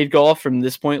never played golf from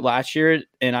this point last year,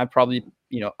 and I probably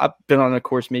I've been on a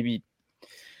course maybe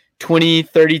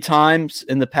 20-30 times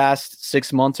in the past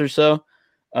 6 months or so.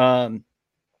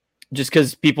 Just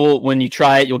because people, when you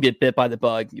try it, you'll get bit by the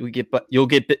bug. You'll get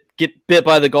bit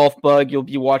by the golf bug. You'll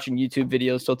be watching YouTube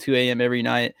videos till 2 a.m. every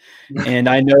night. And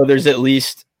I know there's at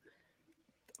least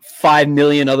 5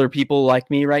 million other people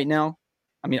like me right now.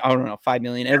 I mean, I don't know, 5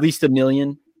 million, at least 1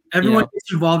 million. Everyone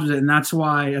gets involved with it, and that's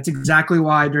exactly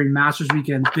why during Masters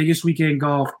weekend, biggest weekend in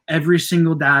golf, every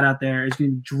single dad out there is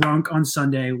going to be drunk on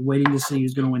Sunday waiting to see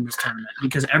who's going to win this tournament,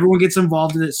 because everyone gets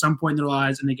involved in it at some point in their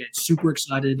lives, and they get super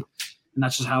excited. And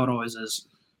that's just how it always is.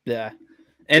 Yeah.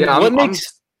 And what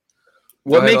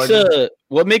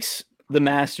makes the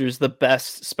Masters the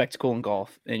best spectacle in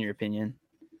golf, in your opinion?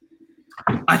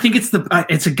 I think it's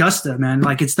Augusta, man.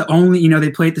 Like it's the only, they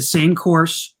play at the same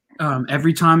course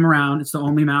every time around. It's the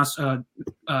only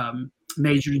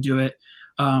major to do it.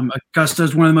 Augusta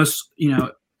is one of the most,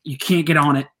 you can't get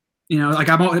on it.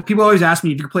 People always ask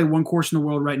me if you could play one course in the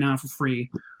world right now for free,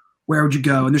 where would you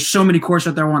go? And there's so many courses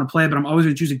out there I want to play, but I'm always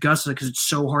going to choose Augusta because it's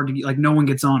so hard to get, like no one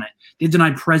gets on it. They've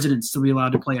denied presidents to be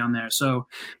allowed to play on there. So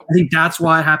I think that's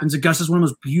why it happens. Augusta is one of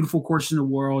the most beautiful courses in the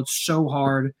world. It's so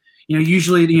hard.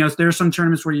 Usually, there are some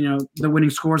tournaments where, the winning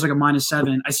score is like a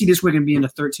 -7. I see this weekend being a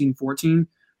 13-14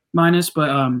 minus, but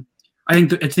I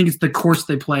think it's the course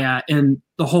they play at and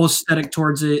the whole aesthetic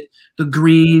towards it. The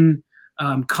green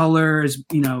color is,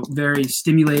 very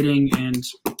stimulating, and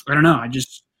I don't know.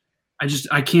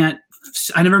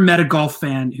 I never met a golf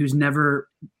fan who's never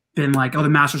been like, oh, the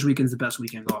Masters weekend's the best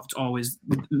weekend golf. It's always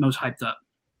the most hyped up.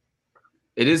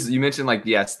 It is. You mentioned like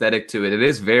the aesthetic to it. It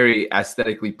is very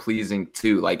aesthetically pleasing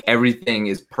too. Like everything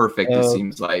is perfect. It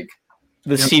seems like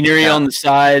the scenery on the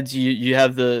sides. You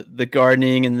have the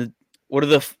gardening and what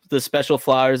are the special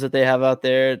flowers that they have out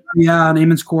there? Yeah, on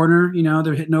Amon's Corner.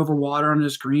 They're hitting over water on the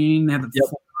screen. They have the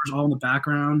flowers all in the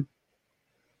background.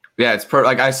 Yeah, it's perfect.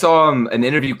 Like I saw an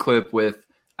interview clip with,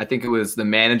 I think it was the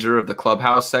manager of the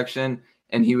clubhouse section,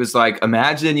 and he was like,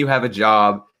 "Imagine you have a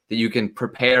job that you can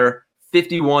prepare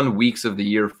 51 weeks of the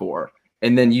year for,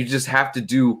 and then you just have to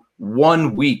do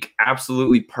 1 week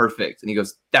absolutely perfect." And he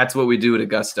goes, "That's what we do at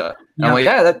Augusta." And I'm like,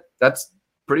 yeah, that's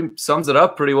pretty sums it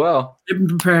up pretty well. They've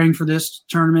been preparing for this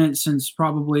tournament since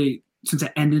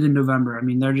it ended in November. I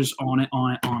mean, they're just on it,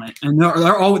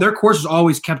 and their course is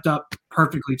always kept up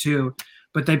perfectly too.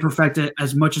 But they perfect it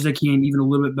as much as they can, even a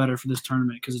little bit better for this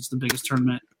tournament because it's the biggest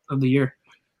tournament of the year.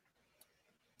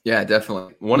 Yeah,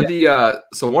 definitely. One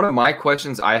of my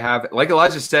questions I have, like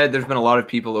Elijah said, there's been a lot of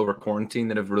people over quarantine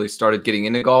that have really started getting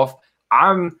into golf.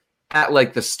 I'm at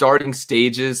like the starting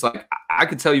stages. Like I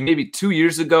could tell you maybe 2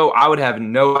 years ago, I would have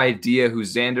no idea who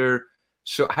Xander.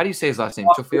 How do you say his last name?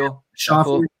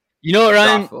 Schauffele. You know what,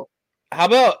 Ryan?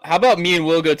 Schauffele. How about me and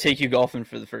Will go take you golfing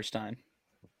for the first time?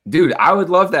 Dude, I would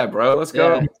love that, bro. Let's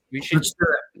go. We should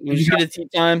get a tee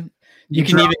time. You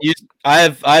can even use. I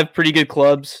have pretty good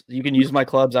clubs. You can use my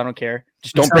clubs. I don't care.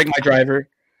 Just don't break my driver.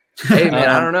 Hey man,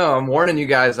 I don't know. I'm warning you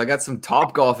guys. I got some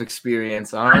top golf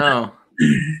experience. I don't know,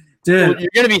 dude. Well, you're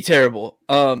gonna be terrible.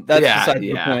 That's beside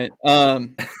the point.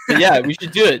 But yeah, we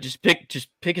should do it. Just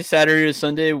pick a Saturday or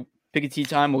Sunday. Pick a tee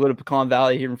time. We'll go to Pecan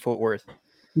Valley here in Fort Worth.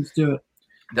 Let's do it.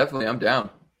 Definitely, I'm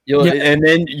down. And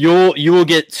then you will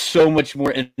get so much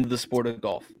more into the sport of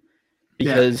golf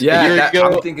because a year ago,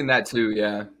 I'm thinking that too.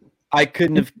 Yeah. I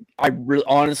really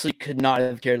honestly could not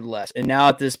have cared less. And now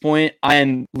at this point, I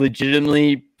am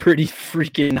legitimately pretty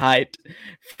freaking hyped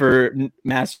for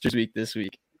Masters Week this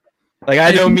week. Like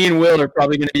I know me and Will are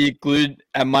probably going to be glued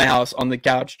at my house on the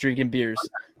couch drinking beers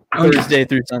Thursday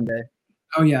through Sunday.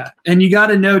 Oh yeah. And you got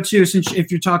to know too, since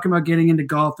if you're talking about getting into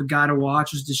golf, the guy to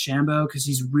watch is DeChambeau because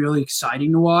he's really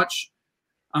exciting to watch.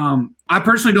 I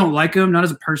personally don't like him, not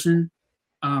as a person.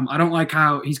 I don't like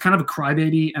how he's kind of a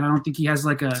crybaby, and I don't think he has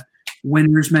like a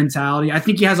winner's mentality. I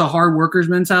think he has a hard worker's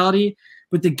mentality,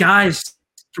 but the guy's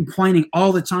complaining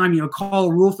all the time.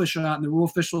 Call a rule official out, and the rule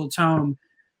official will tell him,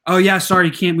 "Oh yeah, sorry,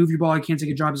 you can't move your ball, you can't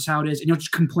take a drop. This is how it is." And he'll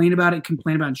just complain about it,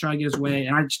 and try to get his way.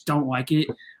 And I just don't like it.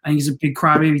 I think he's a big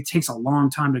crybaby. It takes a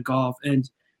long time to golf, and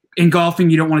in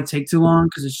golfing, you don't want to take too long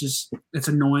because it's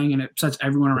annoying and it upsets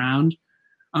everyone around.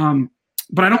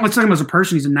 But I don't like him as a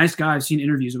person. He's a nice guy. I've seen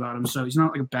interviews about him, so he's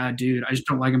not like a bad dude. I just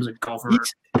don't like him as a golfer.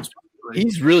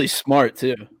 He's really smart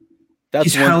too.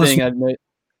 That's one thing I've made.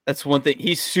 That's one thing.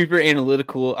 He's super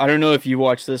analytical. I don't know if you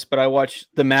watch this, but I watch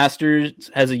the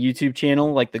Masters has a YouTube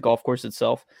channel, like the golf course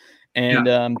itself. And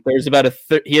there's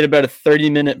he had about a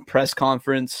 30-minute press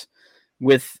conference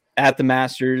at the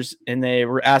Masters, and they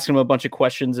were asking him a bunch of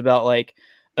questions about like,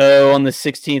 on the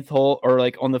 16th hole or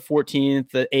like on the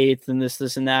 14th, the 8th, and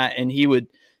this and that. And he would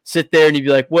sit there and he'd be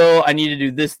like, well, I need to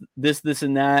do this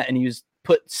and that. And he was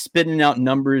spitting out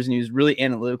numbers, and he was really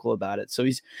analytical about it. So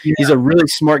he's a really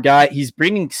smart guy. He's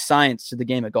bringing science to the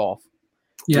game of golf.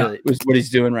 Yeah, really, was what he's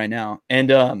doing right now.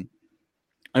 And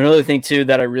another thing too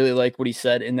that I really like what he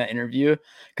said in that interview,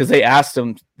 because they asked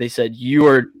him, they said, "You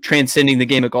are transcending the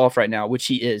game of golf right now," which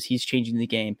he is. He's changing the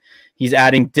game. He's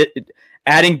adding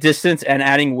distance and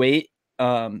adding weight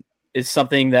is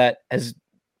something that has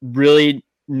really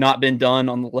not been done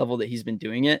on the level that he's been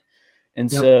doing it. And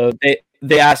so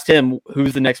they asked him,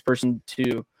 who's the next person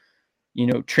to,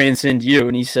 transcend you?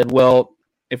 And he said, well,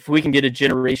 if we can get a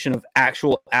generation of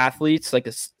actual athletes, like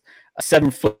a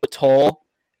 7-foot tall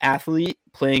athlete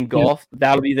playing golf,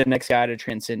 that'll be the next guy to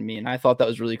transcend me. And I thought that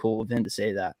was really cool of him to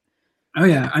say that. Oh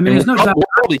yeah. I mean, we'll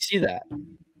probably see that.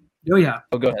 Oh yeah.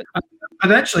 Oh, go ahead.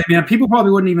 Eventually, people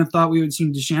probably wouldn't even thought we would see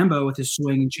DeChambeau with his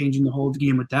swing and changing the whole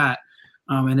game with that.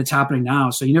 And it's happening now.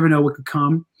 So you never know what could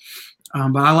come.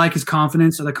 But I like his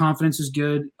confidence. So the confidence is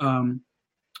good.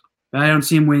 But I don't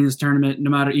see him winning this tournament,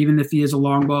 no matter, even if he is a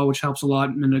long ball, which helps a lot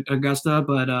in Augusta.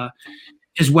 But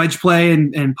his wedge play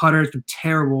and putter has been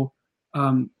terrible,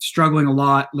 struggling a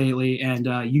lot lately. And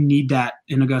you need that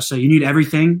in Augusta. You need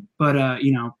everything. But,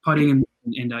 putting and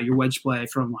and your wedge play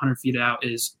from 100 feet out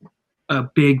is a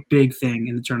big thing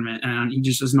in the tournament, and he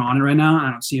just isn't on it right now. I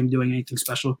don't see him doing anything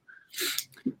special.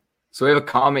 So we have a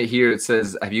comment here. It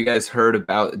says, have you guys heard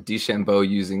about DeChambeau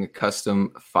using a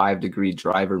custom 5-degree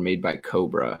driver made by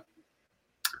Cobra?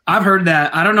 I've heard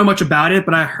that. I don't know much about it,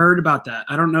 but I heard about that.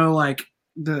 I don't know like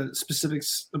the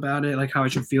specifics about it, like how I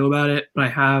should feel about it, but I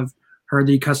have heard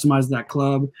that he customized that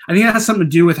club. I think it has something to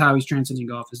do with how he's transcending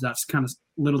golf, is that's kind of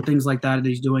little things like that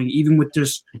he's doing, even with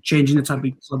just changing the type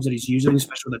of clubs that he's using,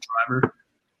 especially with the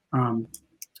driver.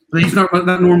 But he's not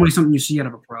normally something you see out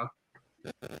of a pro.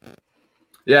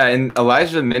 Yeah, and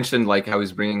Elijah mentioned like how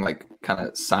he's bringing like kind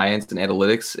of science and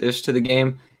analytics-ish to the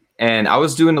game. And I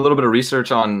was doing a little bit of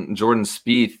research on Jordan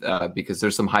Spieth because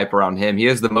there's some hype around him. He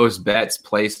has the most bets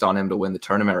placed on him to win the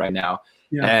tournament right now.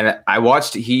 Yeah. And I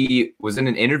watched, he was in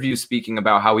an interview speaking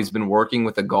about how he's been working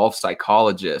with a golf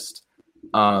psychologist.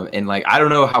 And like, I don't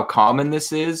know how common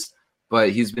this is,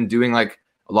 but he's been doing like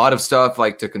a lot of stuff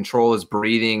like to control his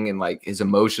breathing and like his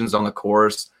emotions on the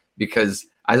course, because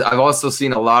I've also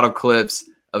seen a lot of clips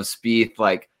of Spieth,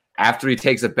 like after he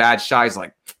takes a bad shot, he's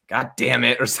like, God damn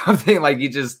it, or something. Like he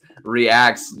just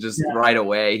reacts right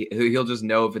away. He'll just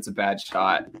know if it's a bad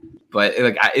shot. But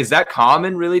like, is that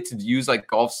common really to use like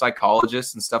golf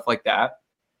psychologists and stuff like that?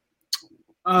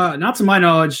 Not to my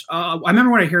knowledge. I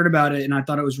remember when I heard about it and I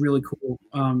thought it was really cool.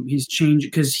 He's changed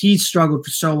because he struggled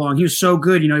for so long. He was so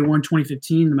good. You know, he won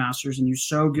 2015, the Masters, and he was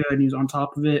so good. And he was on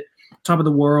top of it, top of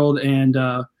the world. And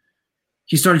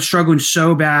he started struggling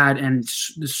so bad, and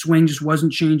the swing just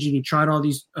wasn't changing. He tried all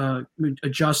these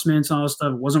adjustments and all this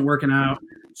stuff. It wasn't working out.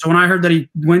 So when I heard that he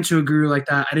went to a guru like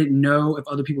that, I didn't know if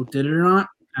other people did it or not.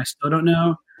 I still don't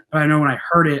know. But I know when I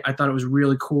heard it, I thought it was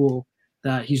really cool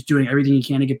that he's doing everything he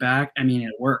can to get back. I mean,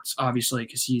 it works, obviously,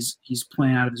 because he's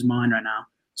playing out of his mind right now.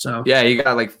 So yeah, he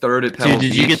got like third at Pebble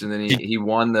Beach, and then he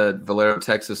won the Valero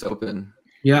Texas Open.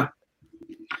 Yeah.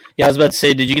 Yeah, I was about to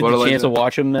say, did you get the chance to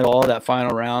watch him at all, that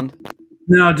final round?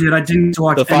 No, dude, I didn't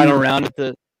watch the final round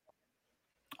at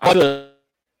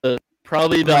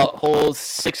probably about holes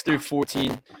 6 through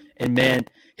 14, and man,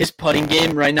 his putting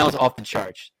game right now is off the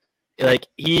charts. Like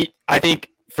I think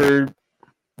for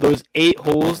those 8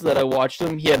 holes that I watched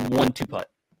him, he had 1-2 putt.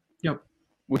 Yep,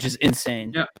 which is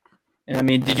insane. Yep. And I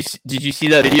mean, did you see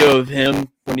that video of him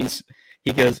when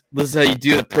he goes, "This is how you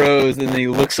do the pros," and then he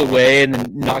looks away and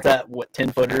then knocks that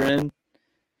 10-footer in.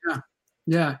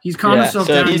 Yeah, he's calmed himself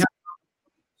down.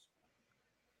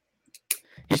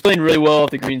 He's playing really well off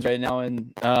the greens right now,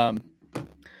 and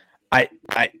I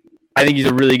think he's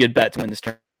a really good bet to win this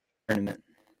tournament.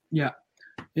 Yeah.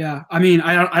 I mean,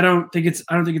 I don't think it's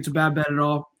a bad bet at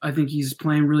all. I think he's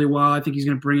playing really well. I think he's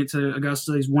going to bring it to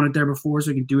Augusta. He's won it there before,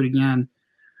 so he can do it again.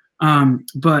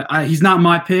 But he's not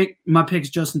my pick. My pick's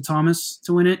Justin Thomas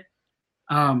to win it.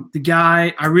 The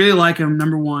guy, I really like him.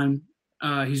 Number one,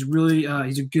 he's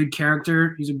a good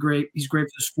character. He's great for the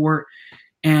sport.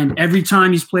 And every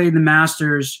time he's played the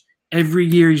Masters, every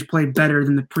year he's played better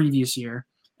than the previous year.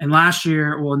 And last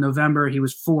year, well, in November, he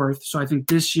was 4th. So I think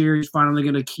this year he's finally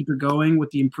going to keep it going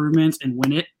with the improvements and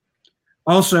win it.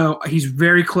 Also, he's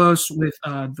very close with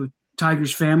the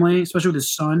Tiger's family, especially with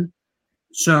his son.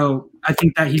 So I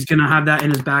think that he's going to have that in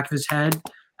his back of his head.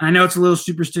 And I know it's a little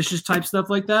superstitious type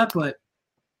stuff like that, but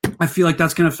I feel like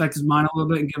that's going to affect his mind a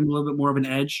little bit and give him a little bit more of an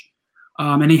edge.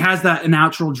 And he has that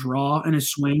natural draw in his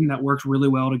swing that works really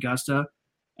well at Augusta.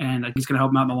 And he's going to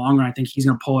help him out in the long run. I think he's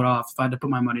going to pull it off if I had to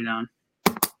put my money down.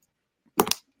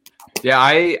 Yeah,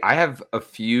 I have a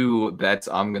few bets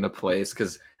I'm going to place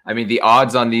because, I mean, the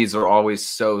odds on these are always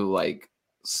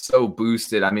so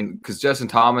boosted. I mean, because Justin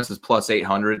Thomas is plus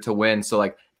 800 to win. So,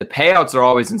 like, the payouts are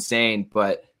always insane,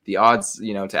 but the odds,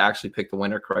 to actually pick the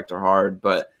winner correct are hard.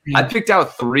 But I picked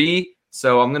out 3,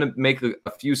 so I'm going to make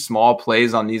a few small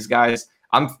plays on these guys.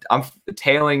 I'm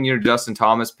tailing your Justin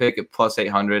Thomas pick at plus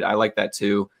 800. I like that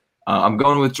too. I'm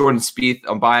going with Jordan Spieth.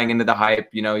 I'm buying into the hype.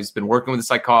 He's been working with a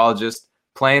psychologist,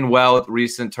 playing well at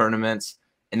recent tournaments.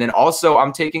 And then also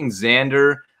I'm taking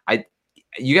Xander.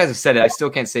 You guys have said it. I still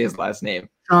can't say his last name.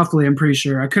 Schauffele, I'm pretty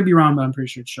sure. I could be wrong, but I'm pretty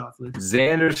sure it's Schauffele.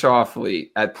 Xander Schauffele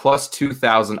at plus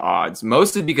 2,000 odds,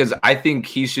 mostly because I think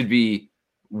he should be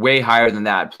way higher than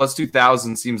that. Plus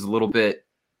 2,000 seems a little bit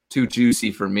too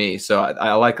juicy for me. So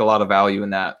I like a lot of value in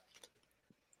that.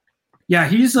 Yeah,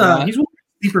 he's one of my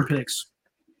sleeper picks.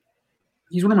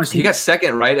 He's one of my sleeper. He got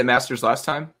second, right, at Masters last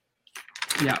time?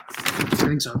 Yeah, I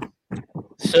think so.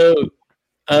 So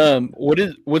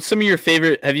what's some of your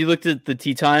favorite? Have you looked at the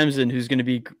tee times and who's going to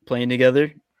be playing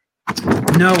together?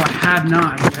 No, I have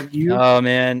not. Have you? Oh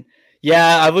man,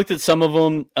 yeah, I've looked at some of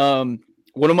them.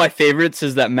 One of my favorites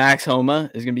is that Max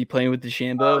Homa is going to be playing with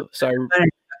DeChambeau. So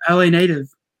LA native.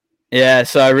 Yeah,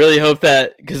 so I really hope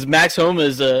that because Max Homa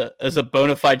is a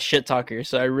bona fide shit talker,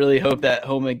 so I really hope that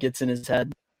Homa gets in his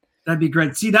head. That'd be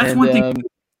great. See, that's one thing.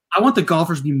 I want the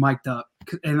golfers to be mic'd up,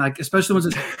 and like especially the ones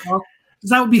that because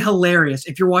that would be hilarious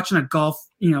if you're watching a golf,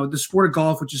 the sport of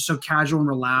golf, which is so casual and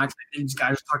relaxed, and these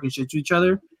guys are talking shit to each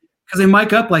other because they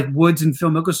mic up like Woods and Phil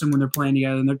Mickelson when they're playing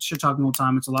together and they're shit talking all the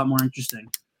time. It's a lot more interesting.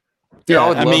 Yeah, I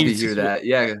would love to hear that.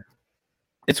 Yeah.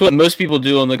 It's what most people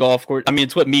do on the golf course. I mean,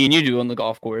 it's what me and you do on the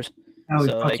golf course. Oh,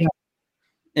 so,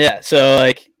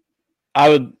 so I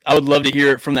would love to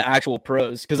hear it from the actual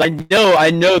pros because I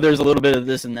know there's a little bit of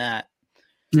this and that.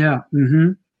 Yeah,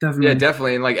 definitely. Yeah,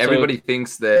 definitely. And like everybody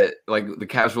thinks that like the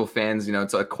casual fans,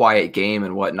 it's a quiet game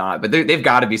and whatnot, but they've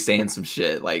got to be saying some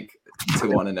shit like to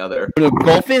one another. The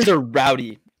golf fans are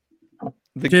rowdy.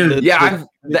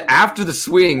 After the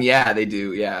swing, yeah, they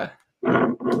do. Yeah.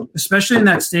 Especially in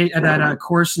that state at that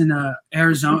course in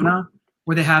Arizona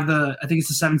where they have I think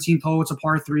it's the 17th hole. It's a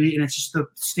par 3, and it's just the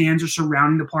stands are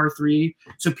surrounding the par 3,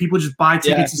 so people just buy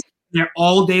tickets and sit there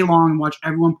all day long and watch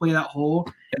everyone play that hole.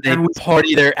 And they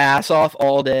party their ass off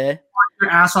all day.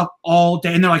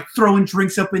 And they're like throwing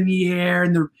drinks up in the air,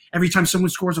 and every time someone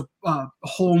scores a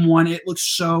hole in one, it looks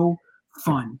so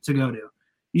fun to go to.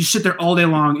 You sit there all day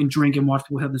long and drink and watch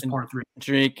people have this par 3.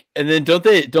 Drink, and then don't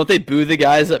they boo the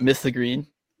guys that miss the green?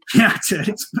 Yeah,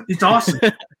 it's awesome.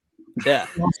 Yeah,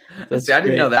 I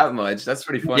didn't know that much. That's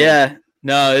pretty funny. Yeah,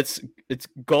 no, it's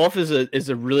golf is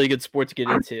a really good sport to get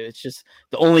into. It's just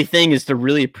the only thing is to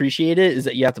really appreciate it is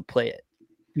that you have to play it.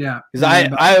 Yeah, because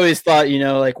I always thought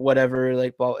like whatever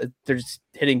they're just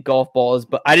hitting golf balls,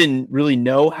 but I didn't really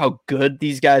know how good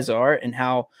these guys are and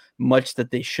how much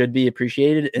that they should be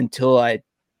appreciated until I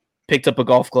picked up a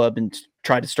golf club and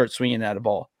tried to start swinging at a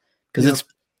ball because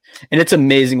it's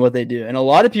amazing what they do. And a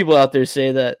lot of people out there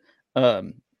say that a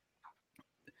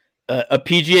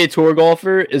PGA Tour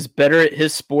golfer is better at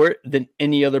his sport than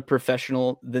any other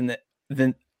professional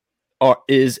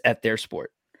is at their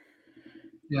sport.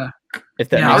 Yeah. If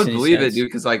that I makes would any believe sense. it, dude,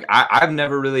 because like I've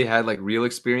never really had like real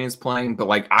experience playing, but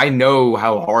like I know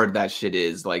how hard that shit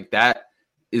is. Like that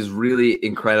is really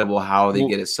incredible how they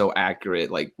get it so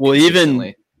accurate. Like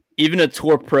even a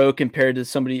tour pro compared to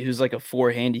somebody who's like a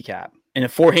 4 handicap, and a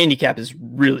 4 handicap is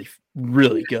really,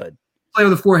 really good. Play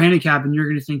with a 4 handicap, and you're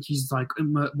going to think he's like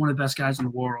one of the best guys in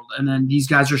the world. And then these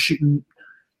guys are shooting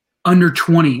under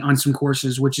 20 on some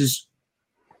courses, which is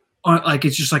like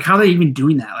it's just like how are they even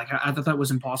doing that? Like I thought that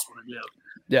was impossible to do.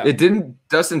 Yeah, it didn't.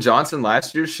 Dustin Johnson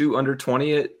last year shoot under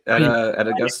 20 at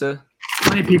Augusta.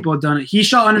 Plenty of people have done it. He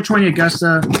shot under 20 at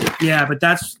Augusta. Yeah, but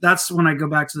that's when I go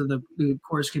back to the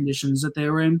course conditions that they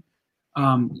were in.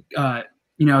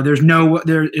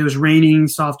 It was raining,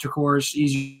 softer course,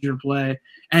 easier to play.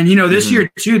 And, this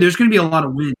year, too, there's going to be a lot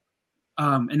of wind.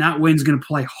 And that wind's going to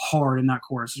play hard in that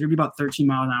course. It's going to be about 13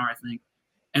 miles an hour, I think.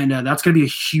 And that's going to be a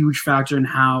huge factor in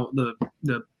how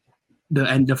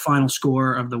the final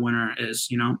score of the winner is,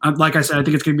 Like I said, I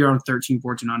think it's going to be around 13,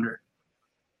 14 under.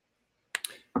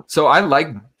 So I like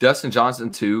Dustin Johnson,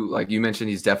 too. Like you mentioned,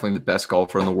 he's definitely the best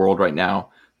golfer in the world right now.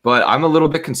 But I'm a little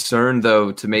bit concerned,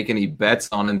 though, to make any bets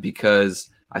on him because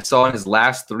I saw in his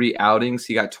last 3 outings,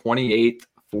 he got 28th,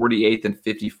 48th, and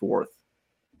 54th.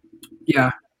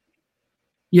 Yeah.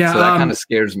 Yeah. So that kind of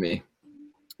scares me.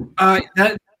 I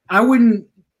wouldn't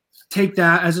take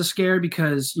that as a scare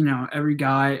because, every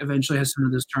guy eventually has some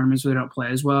of those tournaments where they don't play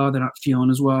as well. They're not feeling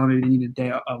as well. Maybe they need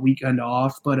a weekend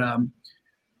off. But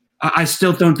I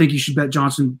still don't think you should bet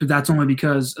Johnson, but that's only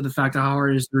because of the fact that how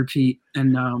hard it is to repeat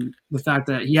and the fact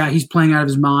that, he's playing out of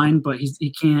his mind, but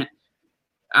he can't.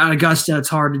 At Augusta, it's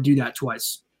hard to do that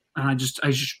twice. And I just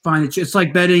find it's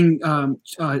like betting a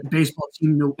baseball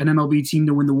team, an MLB team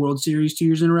to win the World Series 2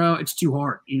 years in a row. It's too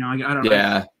hard. I don't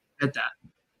bet that.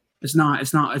 It's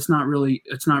not really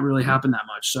happened that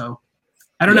much. So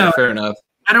I don't know. Fair enough.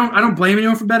 I don't blame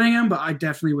anyone for betting him, but I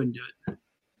definitely wouldn't do it.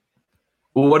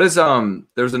 Well, what is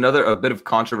there's a bit of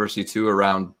controversy too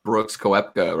around Brooks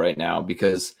Koepka right now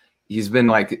because he's been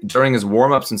like during his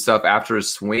warm-ups and stuff after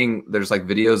his swing, there's like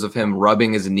videos of him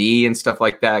rubbing his knee and stuff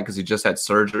like that because he just had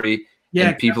surgery. Yeah.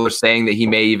 And people are saying that he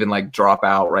may even like drop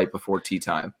out right before tee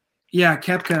time. Yeah,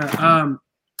 Koepka.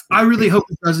 I really hope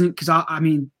he doesn't because I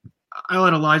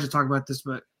let Elijah talk about this,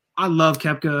 but I love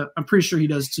Koepka. I'm pretty sure he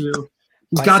does too.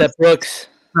 Brooks.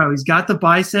 Bro, he's got the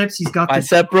biceps. He's got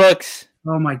bicep Brooks.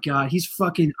 Oh my God,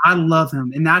 I love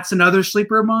him. And that's another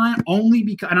sleeper of mine, only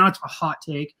because I know it's a hot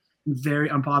take, very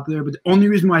unpopular, but the only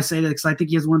reason why I say that is because I think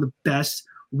he has one of the best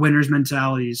winner's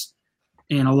mentalities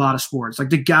in a lot of sports. Like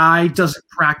the guy doesn't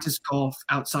practice golf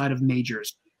outside of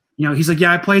majors. He's like,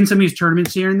 I played in some of these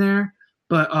tournaments here and there,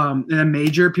 But in a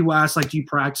major, people ask like, "Do you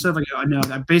practice stuff?" Like, I know.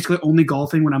 I'm basically only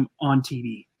golfing when I'm on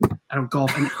TV. I don't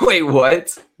golf. Wait,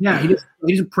 what? Yeah, he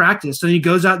doesn't practice. So he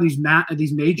goes out these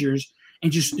majors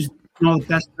and just is all the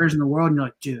best players in the world. And you're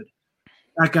like, dude,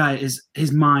 that guy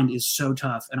his mind is so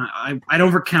tough. And I don't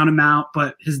ever count him out,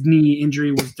 but his knee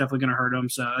injury was definitely going to hurt him.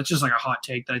 So it's just like a hot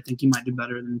take that I think he might do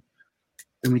better than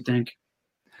we think.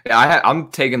 Yeah, I'm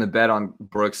taking the bet on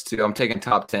Brooks too. I'm taking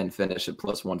top 10 finish at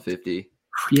plus 150.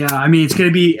 Yeah, I mean it's gonna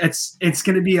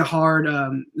be a hard. A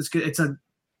lot of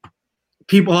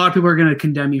people are gonna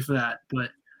condemn me for that, but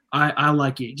I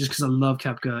like it just because I love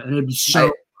Koepka, and it'd be so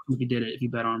awesome if he did it, if you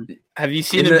bet on him. Have you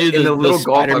seen him do the little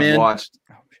Spider-Man? Golf I've watched?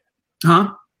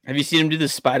 Huh? Have you seen him do the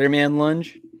Spider-Man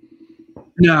lunge?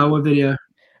 No, what video?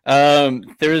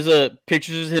 There was a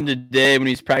pictures of him today when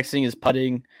he's practicing his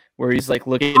putting, where he's like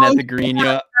looking at the green.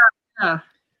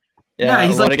 Yeah,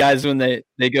 he's a lot of guys when they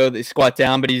squat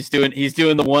down, but he's doing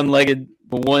the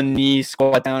one knee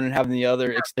squat down and having the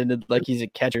other extended like he's a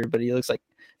catcher, but he looks like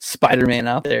Spider-Man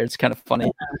out there. It's kind of funny.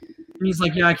 And he's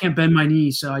like, yeah, I can't bend my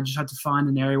knee, so I just have to find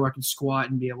an area where I can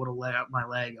squat and be able to lay out my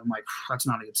leg. I'm like, that's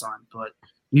not a good sign, but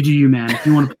you do you, man. If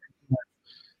you want to.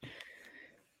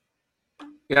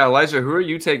 Yeah, Elijah, who are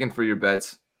you taking for your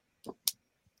bets?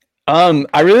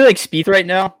 I really like Spieth right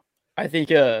now. I think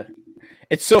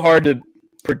it's so hard to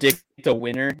predict a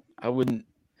winner.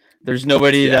 There's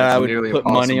nobody that I would put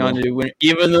money on to win,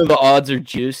 even though the odds are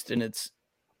juiced and it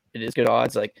is good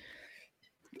odds. Like,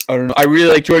 I don't know. I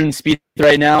really like Jordan Spieth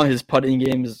right now. His putting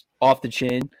game is off the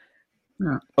chain.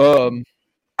 Yeah. Colin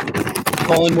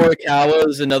Morikawa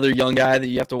is another young guy that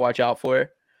you have to watch out for.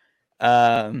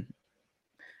 I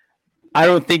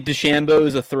don't think DeChambeau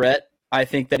is a threat. I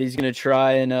think that he's going to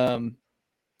try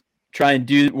and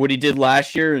do what he did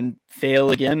last year and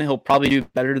fail again. He'll probably do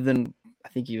better than, I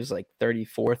think he was like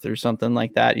 34th or something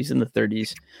like that. He's in the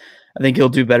 30s. I think he'll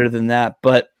do better than that.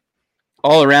 But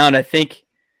all around, I think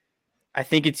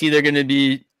it's either going to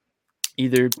be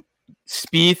either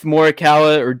Spieth,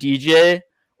 Morikawa, or DJ,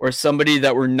 or somebody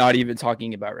that we're not even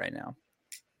talking about right now.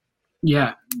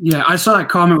 Yeah. I saw that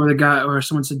comment where the guy or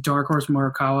someone said Dark Horse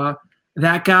Morikawa.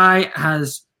 That guy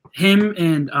has him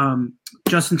and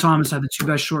Justin Thomas have the two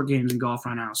best short games in golf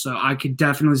right now. So I could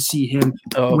definitely see him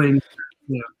winning.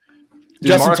 Yeah.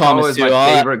 Justin Thomas is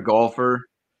my favorite golfer.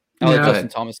 I like Justin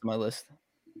Thomas on my list.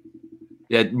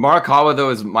 Yeah, Morikawa, though,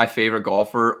 is my favorite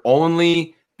golfer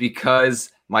only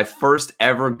because my first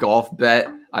ever golf bet,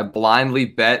 I blindly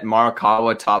bet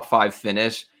Morikawa top 5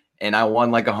 finish, and I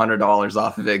won like $100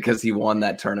 off of it because he won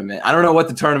that tournament. I don't know what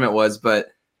the tournament was, but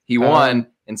he won,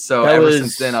 and so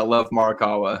since then, I love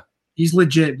Morikawa. He's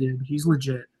legit, dude. He's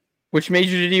legit. Which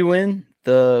major did he win?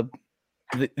 The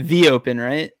Open,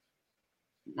 right?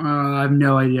 I have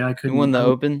no idea. I couldn't. He won the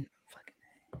Open?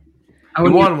 He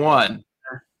won one.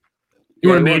 He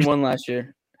won one last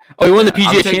year. Oh, he won the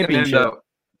PGA Championship.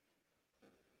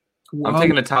 I'm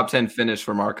taking a top 10 finish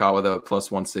for Morikawa, though,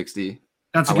 plus 160.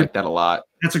 I like that a lot.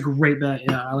 That's a great bet.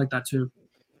 Yeah, I like that too.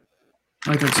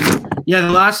 Yeah,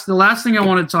 the last thing I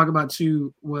wanted to talk about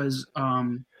too was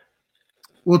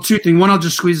two things. One, I'll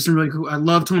just squeeze this in really cool. I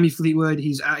love Tommy Fleetwood.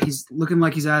 He's looking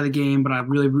like he's out of the game, but I'm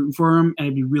really rooting for him, and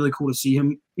it'd be really cool to see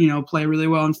him, play really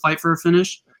well and fight for a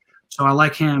finish. So I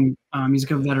like him. He's a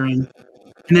good veteran.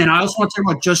 And then I also want to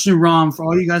talk about Justin Rahm. For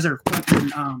all you guys that are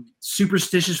fucking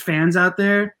superstitious fans out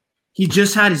there, he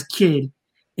just had his kid.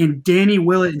 And Danny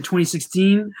Willett in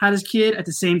 2016 had his kid at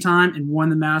the same time and won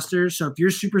the Masters. So if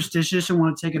you're superstitious and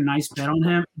want to take a nice bet on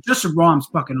him, Justin Rahm's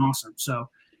fucking awesome. So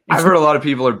I've heard a lot of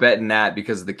people are betting that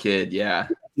because of the kid. Yeah.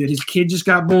 Dude, his kid just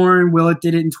got born. Willett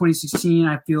did it in 2016.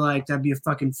 I feel like that'd be a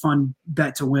fucking fun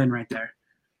bet to win right there.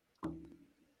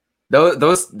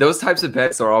 Those types of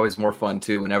bets are always more fun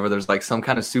too. Whenever there's like some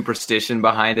kind of superstition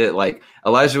behind it, like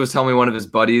Elijah was telling me one of his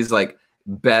buddies like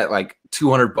bet like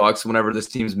 $200 whenever this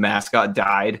team's mascot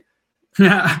died.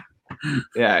 Yeah,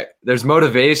 there's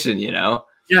motivation, Yeah,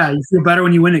 you feel better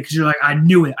when you win it because you're like, I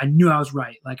knew it. I knew I was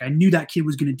right. Like I knew that kid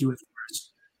was gonna do it for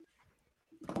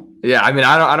us. Yeah, I mean,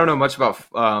 I don't know much about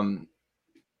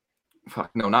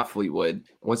not Fleetwood.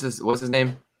 What's his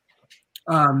name?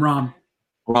 Rahm.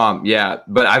 Yeah,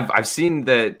 but I've seen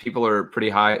that people are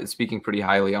speaking pretty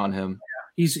highly on him.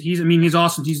 Yeah, he's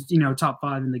awesome. He's top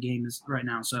 5 in the game right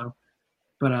now. So,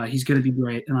 but he's gonna be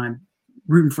great, and I'm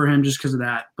rooting for him just because of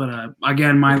that. But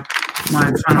again, my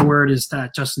final word is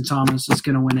that Justin Thomas is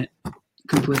gonna win it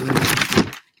completely.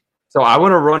 So I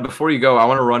want to run before you go. I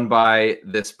want to run by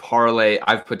this parlay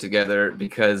I've put together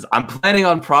because I'm planning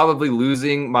on probably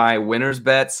losing my winners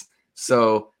bets.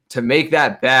 So to make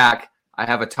that back, I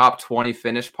have a top 20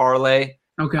 finish parlay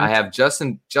Okay. I have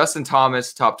Justin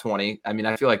Thomas top 20. I mean,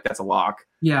 I feel like that's a lock.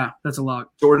 Yeah, that's a lock.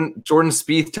 Jordan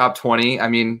Spieth top 20. I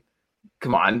mean,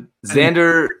 come on.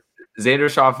 Xander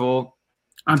Schauffele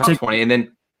top 20, and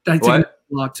then what? A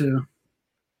lock too.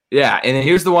 Yeah, and then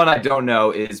here's the one I don't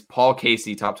know is Paul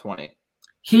Casey top 20.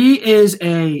 He is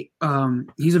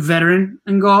he's a veteran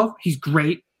in golf. He's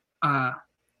great. I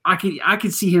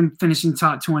could see him finishing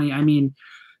top 20. I mean,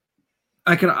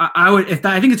 I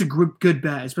think it's a good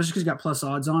bet, especially because he's got plus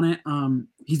odds on it.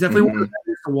 He's definitely one of the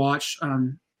better to watch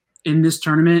in this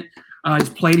tournament. He's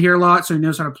played here a lot, so he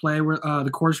knows how to play the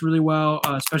course really well,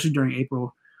 especially during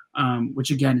April,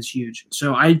 which again is huge.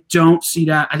 So I don't see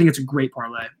that. I think it's a great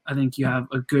parlay. I think you have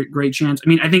a great chance. I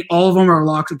mean, I think all of them are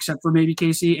locks except for maybe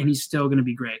Casey, and he's still going to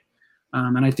be great.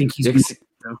 And I think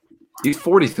he's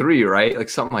 43, right? Like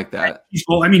something like that. He's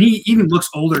old. I mean, he even looks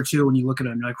older too when you look at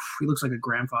him. Like he looks like a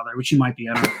grandfather, which he might be.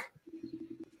 I don't know.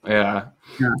 Yeah.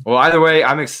 Well, either way,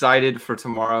 I'm excited for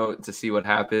tomorrow to see what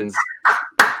happens.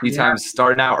 Tea time's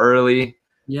starting out early.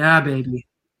 Yeah, baby.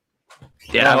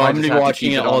 Yeah, I'm gonna be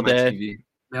watching it all day.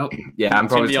 Yep. Yeah, I'm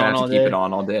probably gonna have to keep it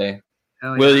on all day.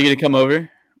 Will, you gonna come over?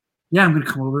 Yeah, I'm gonna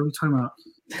come over. What are you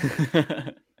talking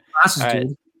about? Glasses,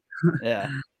 dude.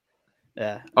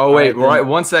 Yeah. Oh wait, right.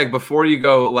 One sec before you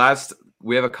go.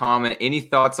 We have a comment. Any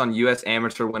thoughts on U.S.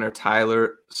 amateur winner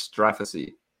Tyler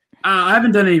Strafacy? I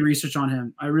haven't done any research on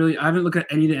him. I haven't looked at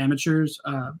any of the amateurs.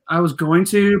 I was going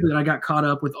to, but then I got caught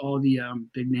up with all the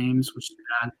big names, which is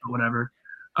bad, but whatever.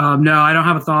 No, I don't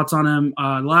have thoughts on him.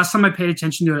 The last time I paid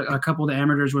attention to a couple of the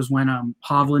amateurs was when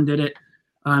Hovland did it.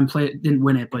 Didn't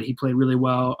win it, but he played really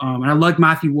well. And I like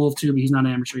Matthew Wolff too, but he's not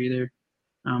an amateur either.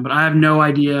 But I have no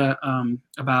idea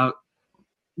about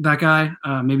that guy.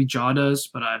 Maybe Jaw does,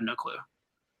 but I have no clue.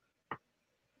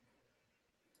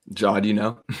 Jaw, do you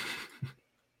know?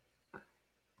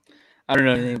 I don't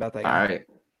know anything about that guy. All right.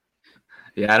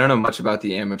 Yeah, I don't know much about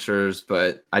the amateurs,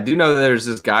 but I do know that there's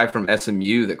this guy from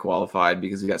SMU that qualified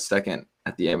because he got second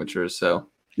at the amateurs. So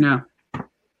yeah,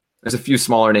 there's a few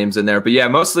smaller names in there. But yeah,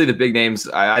 mostly the big names.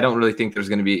 I don't really think there's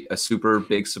going to be a super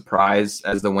big surprise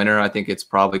as the winner. I think it's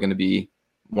probably going to be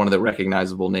one of the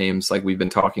recognizable names like we've been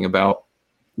talking about.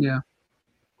 Yeah.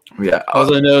 Yeah.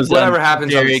 All I know is whatever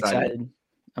happens, I'm excited.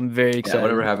 I'm very excited. Yeah,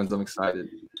 whatever happens, I'm excited.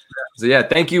 So yeah,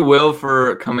 thank you, Will,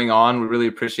 for coming on. We really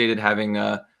appreciated having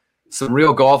some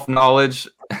real golf knowledge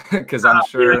because I'm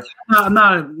sure I'm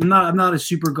not a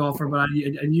super golfer, but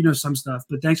you know some stuff.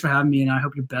 But thanks for having me, and I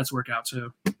hope your bets work out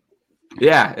too.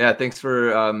 Yeah. Thanks for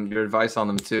your advice on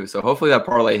them too. So hopefully that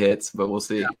parlay hits, but we'll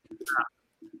see. Yeah.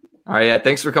 All right, yeah.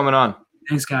 Thanks for coming on.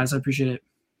 Thanks, guys. I appreciate it.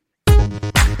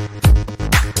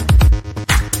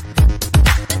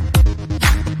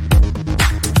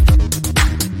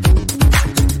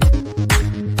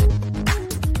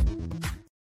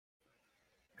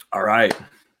 All right,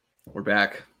 we're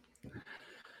back.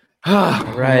 All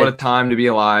right. What a time to be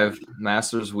alive.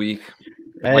 Masters week.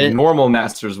 Right. Like normal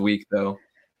Masters week, though.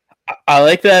 I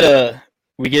like that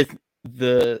we get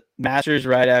the Masters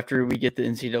right after we get the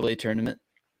NCAA tournament.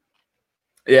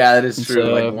 Yeah, that is true.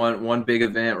 So, like one big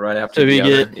event right after so we the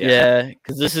get other.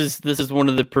 because this is one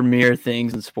of the premier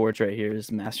things in sports right here is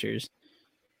Masters.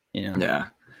 You know. Yeah.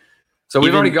 So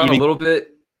we've already gone a little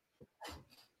bit.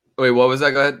 Wait, what was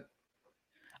that? Go ahead.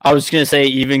 I was gonna say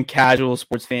even casual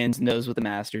sports fans knows what the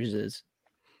Masters is.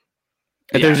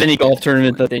 If there's any golf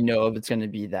tournament that they know of, it's gonna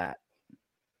be that.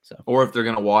 So, or if they're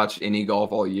gonna watch any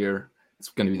golf all year, it's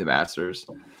gonna be the Masters.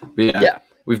 But yeah.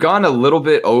 We've gone a little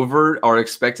bit over our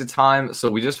expected time, so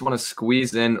we just want to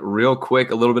squeeze in real quick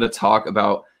a little bit of talk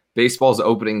about baseball's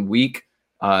opening week.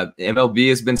 MLB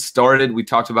has been started. We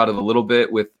talked about it a little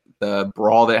bit with the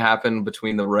brawl that happened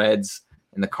between the Reds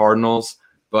and the Cardinals.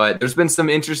 But there's been some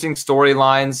interesting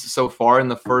storylines so far in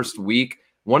the first week.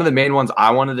 One of the main ones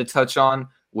I wanted to touch on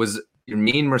was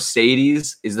Yermin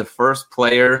Mercedes is the first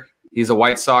player. He's a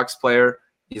White Sox player.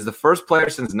 He's the first player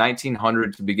since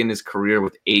 1900 to begin his career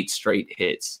with 8 straight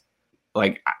hits.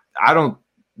 Like, I don't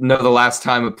know the last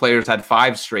time a player's had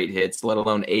 5 straight hits, let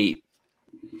alone 8.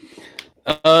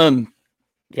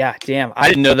 Yeah, damn. I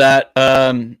didn't know that.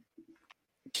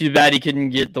 Too bad he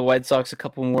couldn't get the White Sox a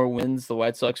couple more wins. The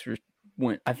White Sox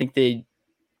I think they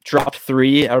dropped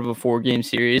 3 out of a 4-game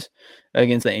series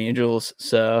against the Angels.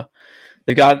 So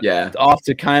they got off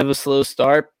to kind of a slow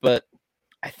start, but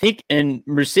I think, and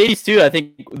Mercedes too, I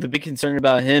think the big concern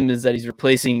about him is that he's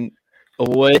replacing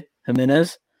Eloy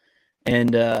Jimenez,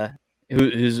 and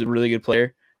who's a really good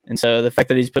player. And so the fact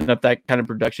that he's putting up that kind of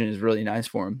production is really nice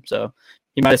for him. So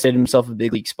he might have saved himself a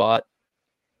big league spot.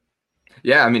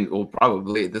 Yeah, I mean, well,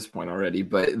 probably at this point already,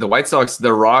 but the White Sox,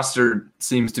 their roster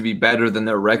seems to be better than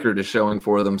their record is showing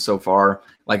for them so far.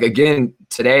 Like, again,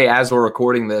 today, as we're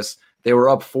recording this, they were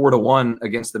up 4-1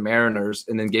 against the Mariners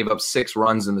and then gave up 6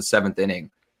 runs in the 7th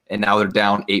inning. And now they're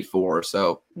down 8-4.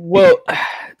 So, well,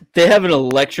 they have an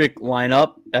electric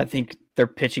lineup. I think their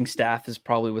pitching staff is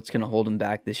probably what's going to hold them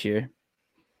back this year.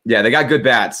 yeah, they got good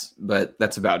bats, but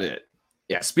that's about it.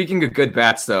 Yeah, speaking of good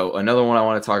bats, though, another one I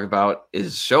want to talk about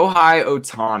is Shohei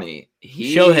Ohtani.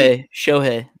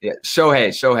 Shohei. Yeah,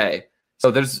 Shohei.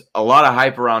 So there's a lot of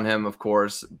hype around him, of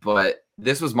course, but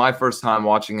this was my first time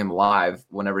watching him live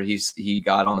whenever he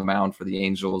got on the mound for the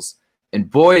Angels. And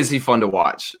boy, is he fun to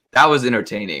watch. That was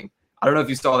entertaining. I don't know if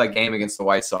you saw that game against the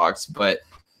White Sox, but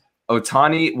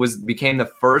Ohtani became the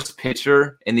first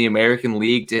pitcher in the American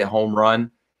League to hit home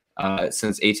run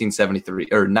since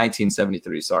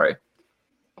 1973, sorry.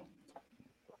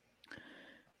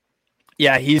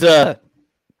 Yeah, he's a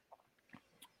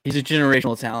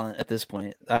generational talent at this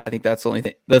point. I think that's the only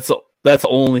thing. That's the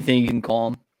only thing you can call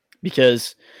him,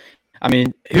 because I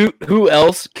mean, who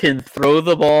else can throw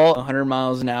the ball 100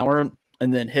 miles an hour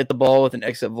and then hit the ball with an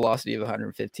exit velocity of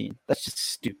 115? That's just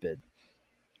stupid.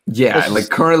 Yeah, like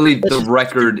currently the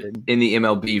record stupid in the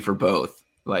MLB for both.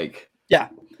 Like, yeah,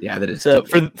 that is so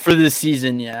stupid. for this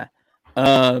season. Yeah,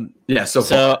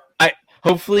 So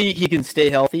hopefully he can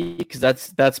stay healthy, because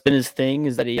that's been his thing,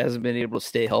 is that he hasn't been able to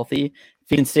stay healthy. If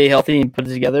he can stay healthy and put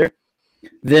it together,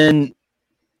 then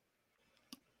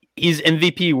he's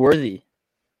MVP worthy.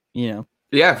 Yeah,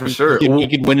 for sure. He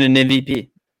could win an MVP.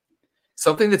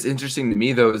 Something that's interesting to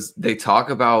me, though, is they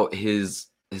talk about his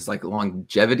like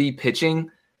longevity pitching.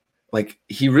 Like,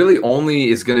 he really only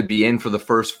is going to be in for the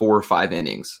first 4 or 5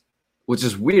 innings, which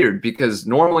is weird, because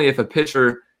normally if a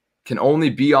pitcher can only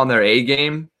be on their A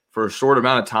game for a short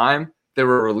amount of time, they're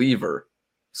a reliever.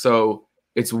 So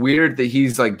it's weird that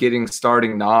he's like getting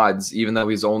starting nods, even though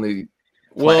he's only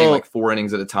playing like 4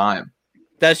 innings at a time.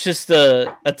 That's just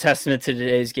a testament to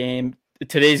today's game.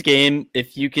 Today's game,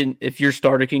 if your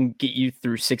starter can get you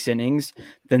through 6 innings,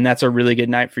 then that's a really good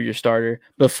night for your starter.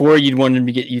 Before, you'd want him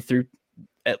to get you through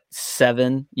at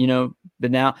 7,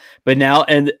 but now,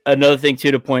 and another thing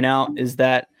too to point out is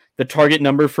that the target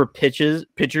number for pitchers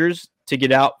to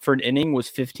get out for an inning was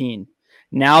 15.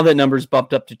 Now that number's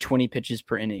bumped up to 20 pitches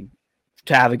per inning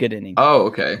to have a good inning. Oh,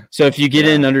 okay. So if you get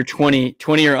in under 20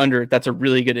 or under, that's a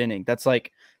really good inning. That's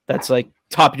like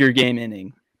top of your game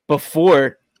inning.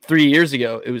 Before, 3 years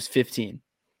ago, it was 15,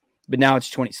 but now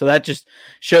it's 20. So that just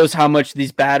shows how much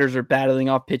these batters are battling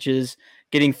off pitches,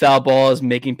 getting foul balls,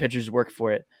 making pitchers work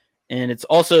for it. And it's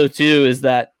also too is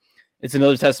that it's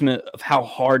another testament of how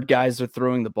hard guys are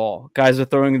throwing the ball. Guys are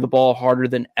throwing the ball harder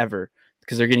than ever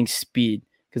because they're getting speed,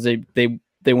 because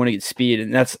they want to get speed.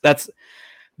 And that's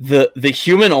the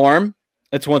human arm.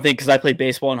 That's one thing, because I played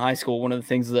baseball in high school. One of the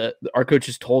things that our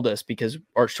coaches told us, because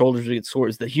our shoulders would get sore,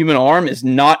 is the human arm is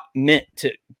not meant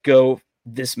to go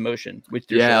this motion. Like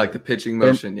the pitching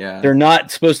motion. They're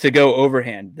not supposed to go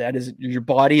overhand. That is, your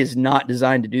body is not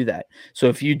designed to do that. So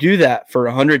if you do that for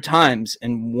 100 times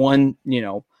in one,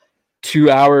 2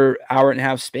 hour and a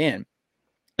half span,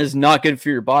 is not good for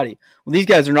your body. Well, these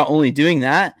guys are not only doing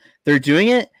that, they're doing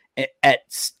it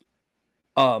at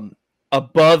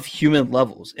above human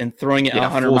levels and throwing it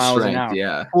 100 miles an hour.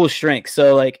 Yeah, full strength.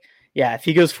 So if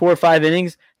he goes 4 or 5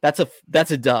 innings, that's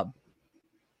a dub.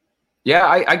 Yeah,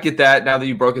 I get that. Now that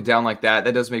you broke it down like that,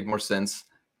 that does make more sense.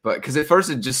 But because at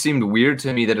first it just seemed weird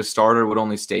to me that a starter would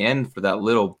only stay in for that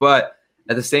little. But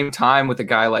at the same time, with a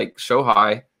guy like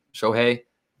Shohei,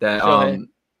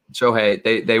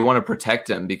 they want to protect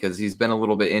him because he's been a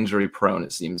little bit injury prone,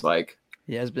 it seems like.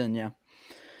 He has been, yeah.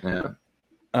 Yeah.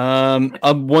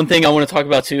 One thing I want to talk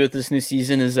about too with this new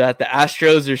season is that the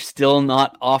Astros are still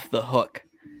not off the hook.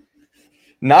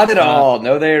 Not at all.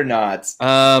 No, they're not.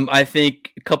 I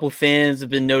think a couple fans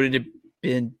have been noted to have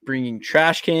been bringing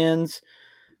trash cans.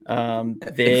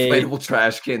 Inflatable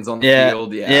trash cans on the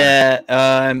field. Yeah.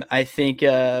 I think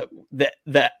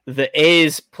the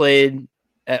A's played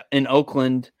in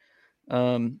Oakland.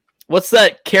 What's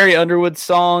that Carrie Underwood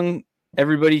song?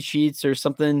 Everybody cheats or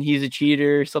something. He's a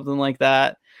cheater, something like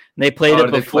that. And they played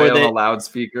it before on a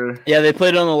loudspeaker. Yeah, they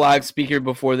played it on the loudspeaker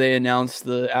before they announced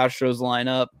the Astros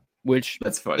lineup, which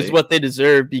that's funny. Is what they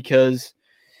deserve, because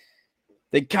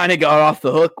they kind of got off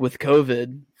the hook with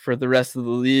COVID for the rest of the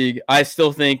league. I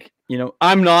still think,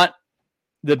 I'm not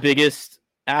the biggest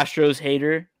Astros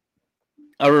hater.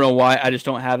 I don't know why. I just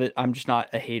don't have it. I'm just not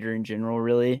a hater in general,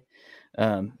 really,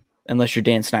 unless you're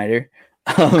Dan Snyder.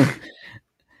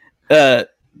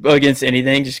 Against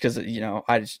anything, just because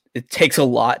it takes a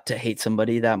lot to hate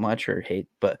somebody that much,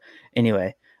 but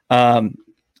anyway,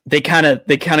 They kind of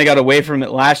got away from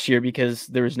it last year because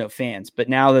there was no fans. But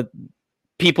now that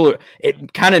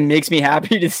it kind of makes me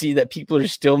happy to see that people are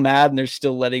still mad and they're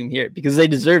still letting them hear it because they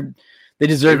deserve. They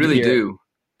really do.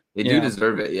 They do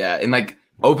deserve it. Yeah, and like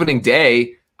opening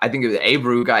day, I think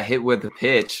Abreu got hit with a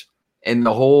pitch, and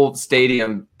the whole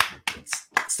stadium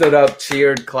stood up,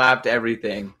 cheered, clapped,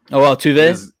 everything. Oh,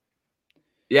 Altuve?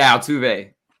 Yeah,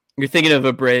 Altuve. You're thinking of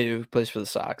Abreu who plays for the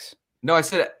Sox. No, I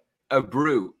said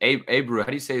Abreu. Abreu. How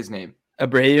do you say his name?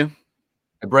 Abreu?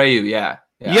 Abreu, yeah.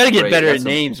 You got to get better at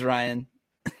names, Ryan.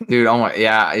 Dude, oh my,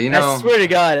 yeah, you know. I swear to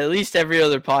God, at least every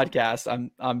other podcast,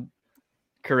 I'm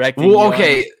correcting. Well,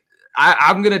 okay.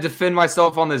 I'm going to defend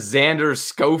myself on the Xander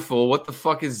Schofield. What the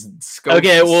fuck is Schofield?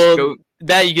 Okay, well,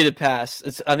 that you get a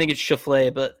pass. I think it's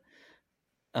Schauffele, but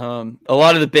a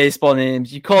lot of the baseball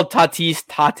names, you call Tatis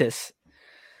Tatis.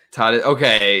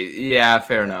 Okay, yeah,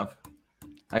 fair enough.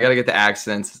 I got to get the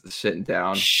accents shit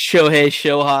down.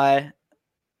 Shohei.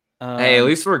 Hey, at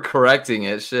least we're correcting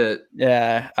it. Shit.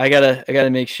 Yeah, I gotta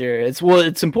make sure. It's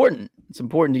important. It's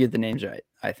important to get the names right,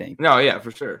 I think. No, yeah,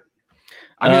 for sure.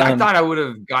 I mean, I thought I would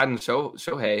have gotten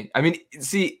Shohei. I mean,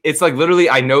 see, it's like literally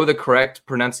I know the correct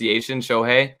pronunciation,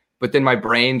 Shohei, but then my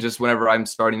brain just whenever I'm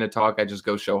starting to talk, I just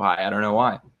go Shohei. I don't know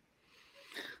why.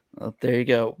 Well, there you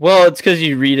go. Well, it's because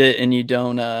you read it and you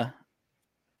don't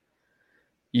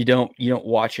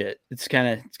watch it.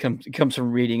 It comes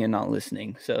from reading and not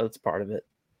listening, so it's part of it.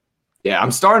 Yeah,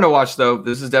 I'm starting to watch though.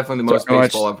 This is definitely the most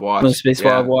baseball I've watched. Most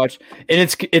baseball I've watched,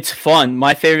 and it's fun.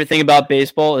 My favorite thing about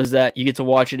baseball is that you get to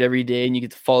watch it every day and you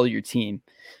get to follow your team.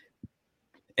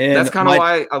 And that's kind of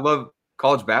why I love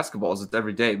college basketball. Is it's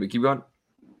every day. But keep going.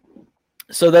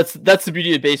 So that's the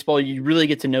beauty of baseball. You really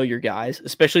get to know your guys,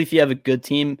 especially if you have a good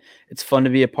team. It's fun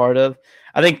to be a part of.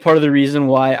 I think part of the reason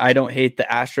why I don't hate the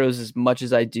Astros as much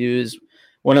as I do is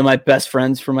one of my best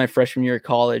friends from my freshman year of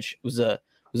college was a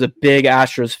big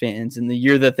Astros fans. And the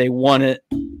year that they won it,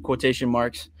 quotation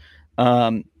marks,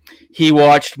 he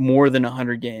watched more than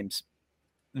 100 games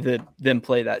them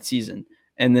play that season.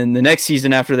 And then the next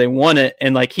season after they won it,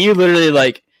 and like he literally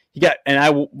like I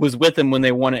was with him when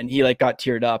they won it, and he like got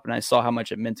teared up, and I saw how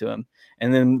much it meant to him.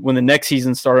 And then when the next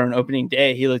season started on opening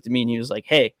day, he looked at me and he was like,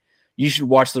 "Hey, you should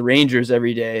watch the Rangers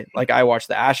every day like I watch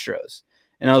the Astros."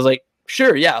 And I was like,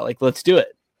 "Sure, yeah, like let's do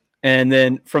it." And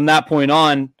then from that point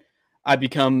on, I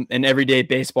become an everyday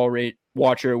baseball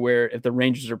watcher where if the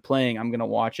Rangers are playing, I'm going to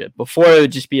watch it. Before it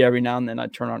would just be every now and then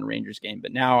I'd turn on a Rangers game.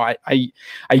 But now I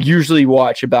usually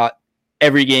watch about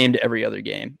every game to every other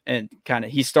game. And kind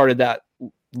of he started that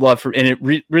love for, and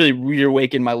it really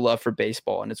reawakened my love for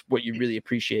baseball. And it's what you really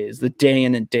appreciate is the day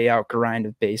in and day out grind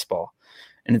of baseball.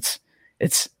 And it's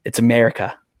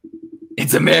America.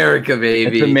 It's America,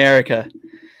 baby. It's America.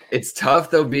 It's tough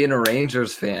though being a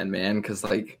Rangers fan, man, because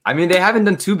like I mean they haven't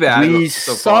done too bad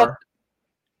so far.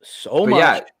 So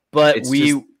much, but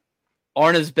we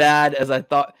aren't as bad as I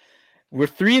thought. We're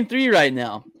 3-3 right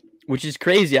now, which is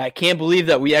crazy. I can't believe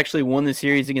that we actually won the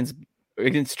series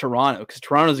against Toronto because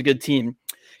Toronto's a good team.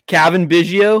 Cavan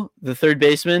Biggio, the third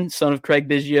baseman, son of Craig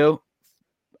Biggio,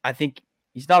 I think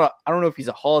he's not. I don't know if he's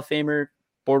a Hall of Famer,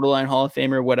 borderline Hall of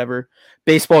Famer, whatever.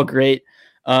 Baseball great.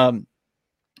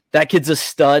 That kid's a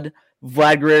stud.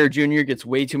 Vlad Guerrero Jr. gets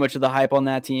way too much of the hype on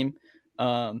that team.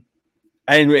 And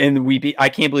I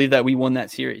can't believe that we won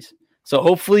that series. So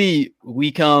hopefully we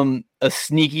become a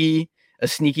sneaky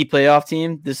playoff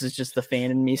team. This is just the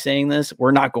fan in me saying this.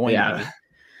 We're not going to.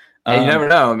 You never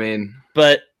know. I mean,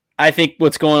 but I think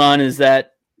what's going on is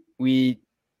that we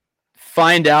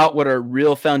find out what our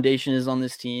real foundation is on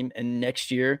this team. And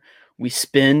next year we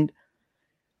spend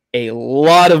a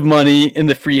lot of money in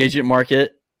the free agent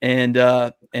market and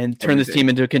turn this team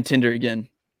into a contender again.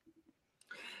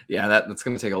 Yeah, that's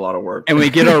going to take a lot of work. And we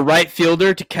get our right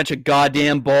fielder to catch a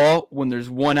goddamn ball when there's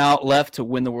one out left to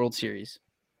win the World Series.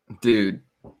 Dude,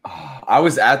 I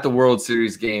was at the World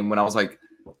Series game when I was like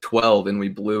 12 and we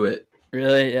blew it.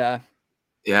 Really? Yeah.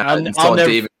 Yeah,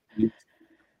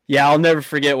 I'll never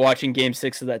forget watching Game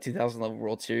 6 of that 2011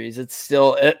 World Series. It's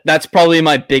still that's probably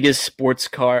my biggest sports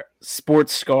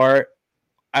scar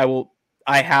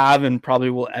I have and probably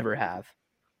will ever have.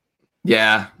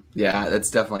 Yeah, that's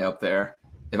definitely up there.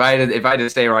 If I had to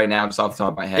say right now, just off the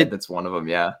top of my head, that's one of them.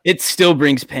 Yeah, it still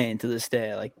brings pain to this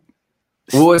day. Like,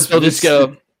 well,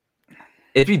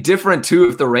 it'd be different too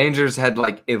if the Rangers had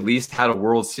like at least had a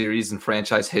World Series in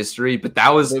franchise history. But that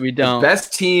was the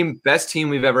best team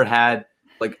we've ever had.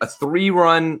 Like a 3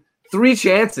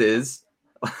 chances.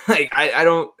 Like I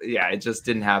don't. Yeah, it just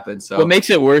didn't happen. So what makes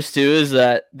it worse too is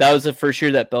that was the first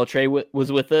year that Beltre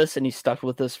was with us, and he stuck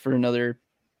with us for another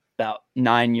about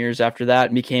 9 years after that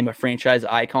and became a franchise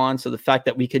icon. So the fact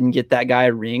that we couldn't get that guy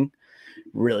a ring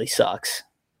really sucks.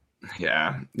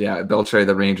 Yeah. Beltre,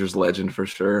 the Rangers legend for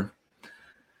sure.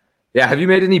 Yeah. Have you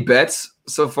made any bets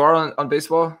so far on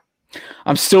baseball?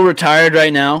 I'm still retired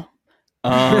right now.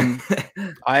 I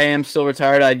am still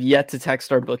retired. I've yet to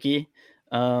text our bookie.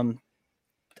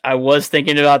 I was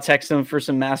thinking about texting him for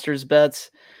some Masters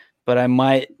bets, but I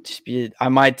might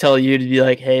tell you to be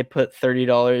like, hey, put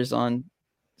 $30 on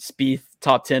Spieth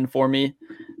top 10 for me.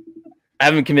 I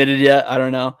haven't committed yet. I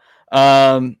don't know.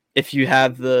 If I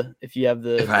have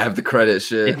the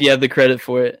credit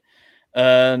for it.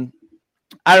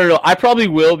 I don't know. I probably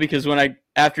will, because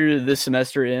after this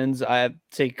semester ends, I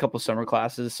take a couple summer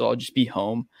classes, so I'll just be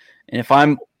home. And if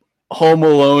I'm home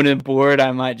alone and bored,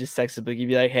 I might just text the bookie,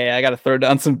 be like, hey, I got to throw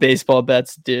down some baseball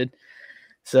bets, dude.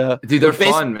 So, dude, they're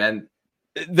fun, man.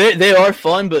 They are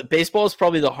fun, but baseball is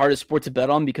probably the hardest sport to bet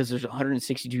on because there's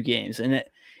 162 games. And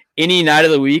any night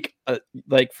of the week,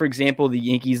 like, for example, the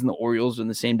Yankees and the Orioles are in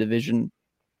the same division.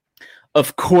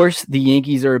 Of course, the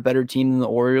Yankees are a better team than the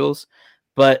Orioles,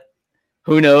 but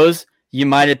who knows? You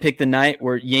might have picked the night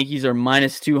where Yankees are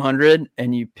minus 200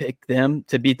 and you pick them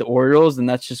to beat the Orioles, and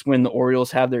that's just when the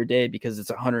Orioles have their day because it's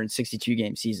a 162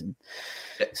 game season.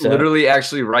 So, literally,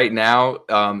 actually, right now,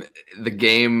 the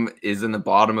game is in the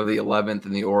bottom of the 11th,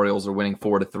 and the Orioles are winning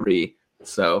 4-3.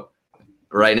 So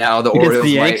right now, the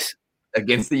Orioles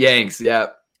against the Yanks. Yeah,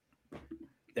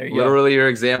 there you literally go. Your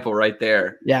example right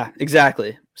there. Yeah,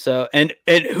 exactly. So and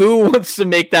who wants to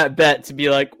make that bet to be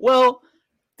like, well,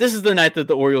 this is the night that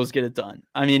the Orioles get it done?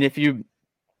 I mean,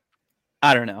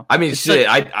 I don't know. I mean, shit,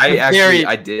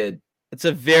 I did. It's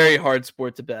a very hard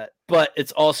sport to bet, but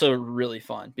it's also really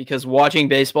fun because watching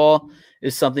baseball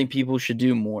is something people should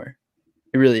do more.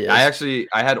 It really is.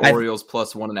 I had Orioles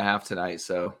plus 1.5 tonight,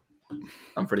 so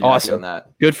I'm pretty happy on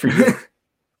that. Good for you.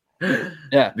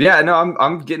 Yeah. No,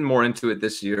 I'm getting more into it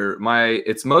this year.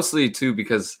 It's mostly too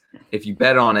because if you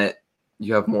bet on it,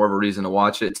 you have more of a reason to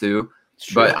watch it too.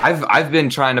 But I've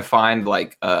been trying to find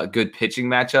like good pitching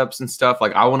matchups and stuff.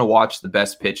 Like I want to watch the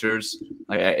best pitchers.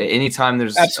 Like anytime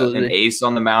there's an ace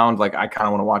on the mound, like I kind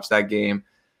of want to watch that game.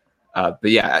 But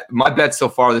yeah, my bets so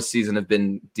far this season have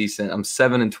been decent. I'm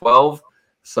 7-12,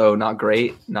 so not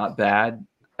great, not bad.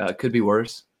 Could be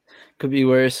worse.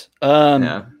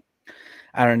 Yeah.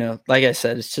 I don't know. Like I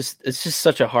said, it's just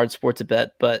such a hard sport to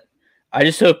bet. But I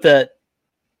just hope that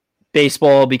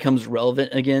baseball becomes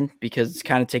relevant again because it's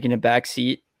kind of taking a back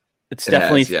seat. It's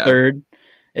definitely third.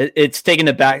 It's taken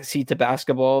a back seat to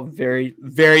basketball very,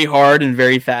 very hard and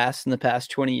very fast in the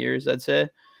past 20 years, I'd say.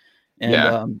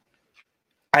 And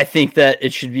I think that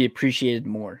it should be appreciated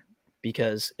more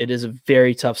because it is a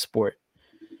very tough sport.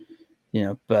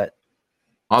 But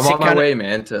I'm on my way,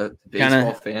 man, to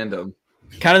baseball fandom.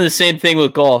 Kind of the same thing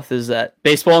with golf is that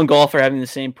baseball and golf are having the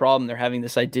same problem. They're having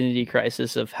this identity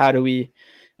crisis of how do we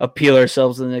appeal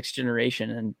ourselves to the next generation,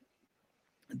 and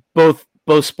both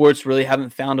sports really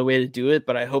haven't found a way to do it,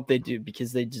 but I hope they do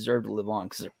because they deserve to live on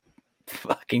because they're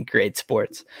fucking great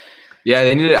sports. Yeah,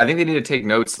 I think they need to take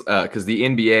notes because the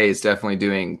NBA is definitely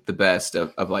doing the best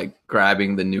of like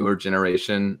grabbing the newer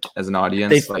generation as an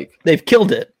audience. They've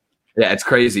killed it. Yeah, it's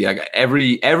crazy. Like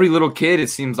every little kid, it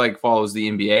seems like follows the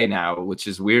NBA now, which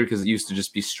is weird because it used to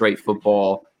just be straight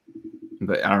football.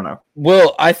 But I don't know.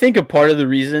 Well, I think a part of the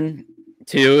reason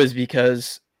too is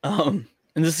because, and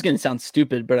this is going to sound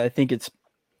stupid, but I think it's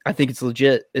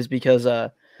legit, is because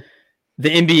the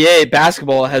NBA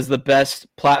basketball has the best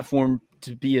platform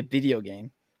to be a video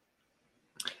game.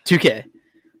 2K.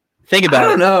 Think about it. I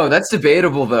don't know. That's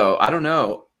debatable, though. I don't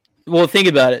know. Well, think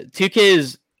about it. 2K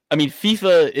is,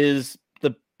 FIFA is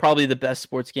probably the best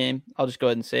sports game. I'll just go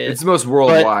ahead and say it. It's the most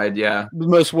worldwide, The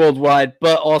most worldwide,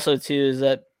 but also too is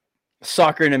that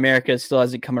soccer in America still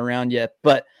hasn't come around yet.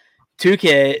 But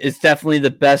 2K is definitely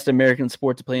the best American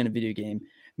sport to play in a video game.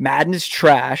 Madden is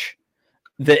trash.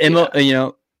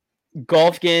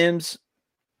 Golf games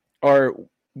are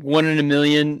 1 in a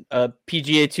million.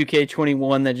 PGA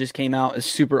 2K21 that just came out is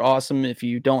super awesome. If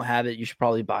you don't have it, you should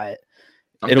probably buy it.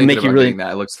 It'll make you really.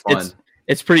 That. It looks fun.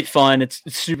 It's pretty fun. It's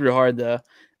super hard though.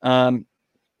 And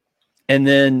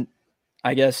then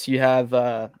I guess you have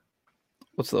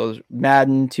what's those?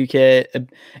 Madden, 2K,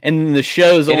 and the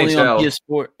show's only on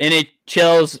PS4.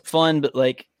 NHL's fun, but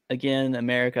like again,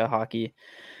 America hockey.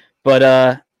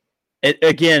 But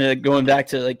going back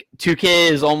to like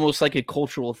 2K is almost like a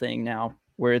cultural thing now,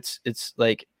 where it's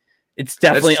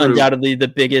definitely undoubtedly the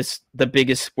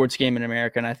biggest sports game in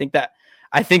America, and I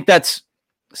think that's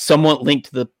somewhat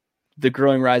linked to the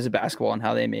growing rise of basketball and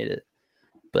how they made it.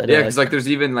 But yeah, because like there's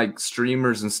even like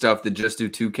streamers and stuff that just do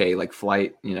 2K, like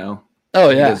Flight, Oh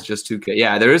yeah, it's just 2K.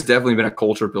 Yeah, there has definitely been a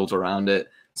culture built around it.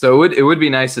 So it would be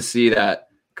nice to see that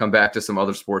come back to some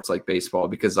other sports like baseball,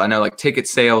 because I know like ticket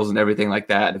sales and everything like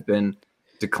that have been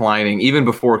declining even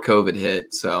before COVID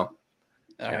hit. So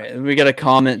all right, and we got a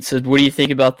comment said, "What do you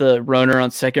think about the runner on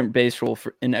second base rule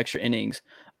in extra innings?"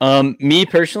 Me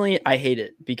personally, I hate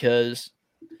it because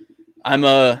I'm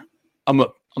a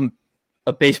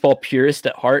baseball purist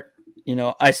at heart. You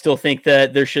know, I still think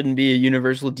that there shouldn't be a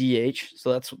universal DH,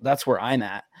 so that's where I'm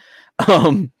at.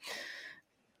 And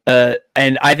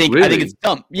I think it's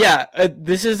dumb. Yeah,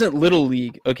 this isn't little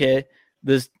league, okay?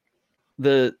 The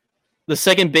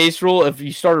second base rule, if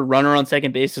you start a runner on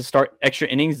second base to start extra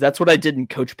innings, that's what I did in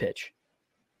coach pitch.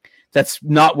 That's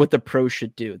not what the pros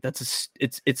should do.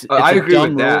 I agree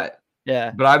with that.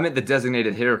 Yeah, but I meant the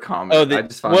designated hitter comment. I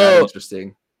just found that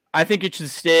interesting. I think it should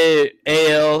stay.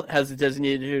 AL has a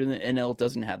designated hitter, and the NL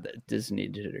doesn't have that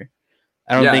designated hitter.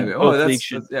 I don't think both leagues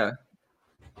should. Yeah.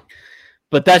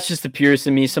 But that's just the purist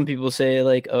in me. Some people say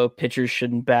like, "Oh, pitchers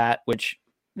shouldn't bat," which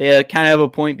they kind of have a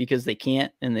point because they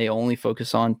can't, and they only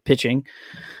focus on pitching.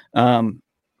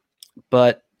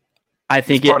 But I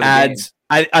think it adds.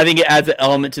 I think it adds an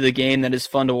element to the game that is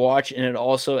fun to watch, and it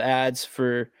also adds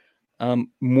for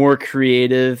more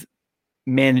creative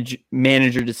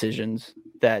manager decisions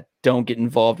that don't get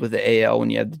involved with the AL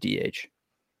when you have the DH.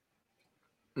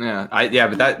 Yeah,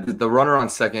 but the runner on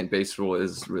second base rule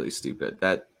is really stupid.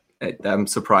 I'm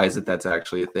surprised that that's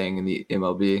actually a thing in the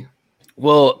MLB.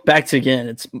 Well, back to again,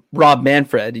 it's Rob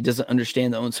Manfred. He doesn't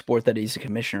understand the own sport that he's a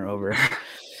commissioner over.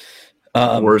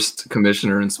 Worst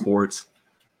commissioner in sports.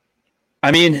 I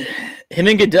mean, him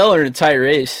and Goodell are in a tight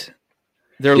race.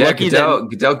 They're lucky that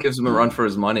Goodell gives him a run for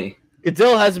his money.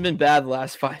 Goodell hasn't been bad the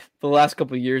last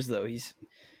couple of years though. He's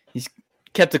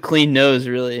kept a clean nose,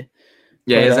 really.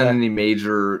 Yeah, he hasn't had any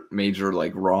major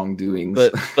like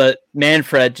wrongdoings. But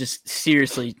Manfred just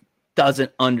seriously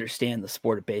doesn't understand the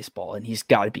sport of baseball, and he's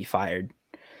got to be fired.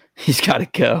 He's got to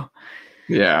go.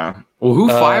 Yeah. Well, who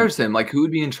fires him? Like, who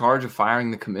would be in charge of firing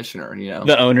the commissioner? You know,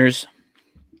 the owners.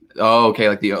 Oh, okay.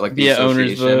 Like the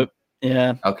owners vote.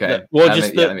 Yeah. Okay.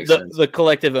 The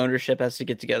collective ownership has to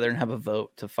get together and have a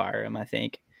vote to fire him, I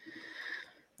think.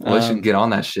 Well, they should get on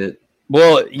that shit.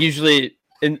 Well, usually,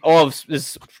 and all of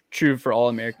this is true for all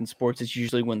American sports, it's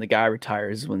usually when the guy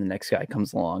retires is when the next guy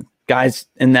comes along. Guys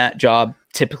in that job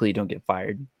typically don't get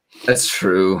fired. That's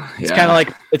true. Yeah. It's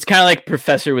kind of like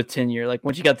professor with tenure. Like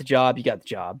once you got the job, you got the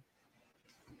job.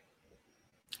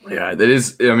 Yeah, that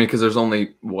is. I mean, because there's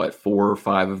only 4 or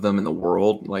 5 of them in the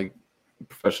world, like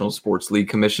professional sports league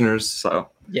commissioners. So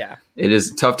yeah, it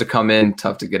is tough to come in,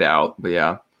 tough to get out. But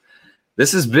yeah,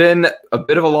 this has been a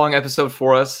bit of a long episode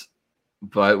for us,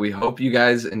 but we hope you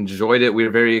guys enjoyed it. We're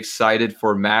very excited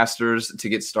for Masters to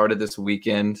get started this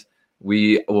weekend.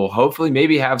 We will hopefully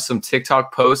maybe have some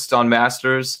TikTok posts on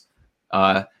Masters.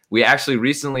 We actually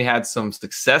recently had some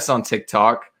success on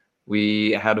TikTok.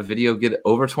 We had a video get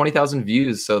over 20,000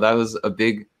 views. So that was a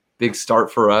big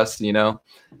start for us, you know,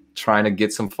 trying to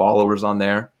get some followers on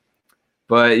there.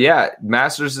 But yeah,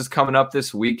 Masters is coming up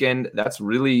this weekend. That's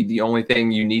really the only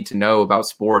thing you need to know about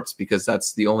sports, because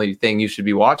that's the only thing you should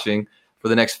be watching for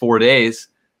the next 4 days.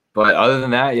 But other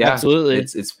than that, yeah, absolutely.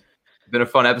 It's been a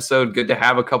fun episode. Good to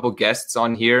have a couple guests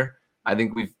on here. I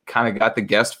think we've kind of got the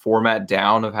guest format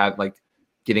down of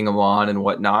getting them on and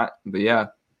whatnot. But yeah,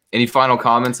 any final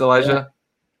comments, Elijah?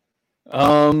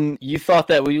 Yeah. You thought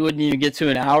that we wouldn't even get to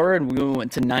an hour, and we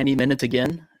went to 90 minutes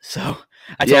again. So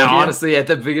honestly, at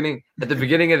the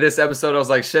beginning of this episode, I was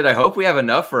like, shit, I hope we have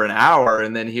enough for an hour.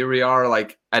 And then here we are,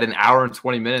 like at an hour and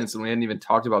 20 minutes, and we hadn't even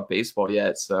talked about baseball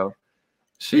yet. So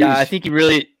sheesh. Yeah, I think you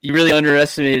really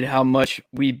underestimated how much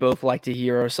we both like to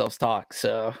hear ourselves talk.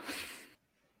 So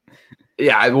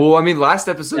yeah, well, I mean, last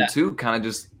episode too, kind of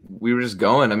just. We were just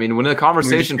going. I mean, when the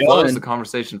conversation flows, the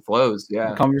conversation flows. Yeah.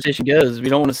 The conversation goes. We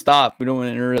don't want to stop. We don't want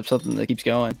to interrupt something that keeps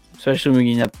going, especially when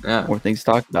you have more things to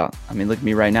talk about. I mean, look at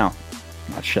me right now.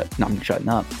 I'm shutting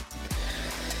up.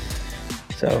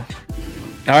 So, all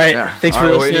right. Yeah. Thanks for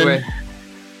listening. Anyway.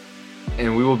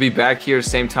 And we will be back here,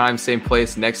 same time, same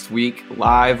place next week,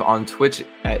 live on Twitch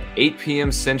at 8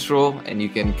 p.m. Central. And you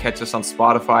can catch us on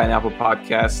Spotify and Apple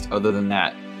Podcasts other than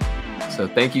that. So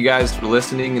thank you guys for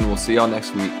listening, and we'll see y'all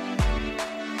next week.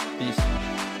 Peace.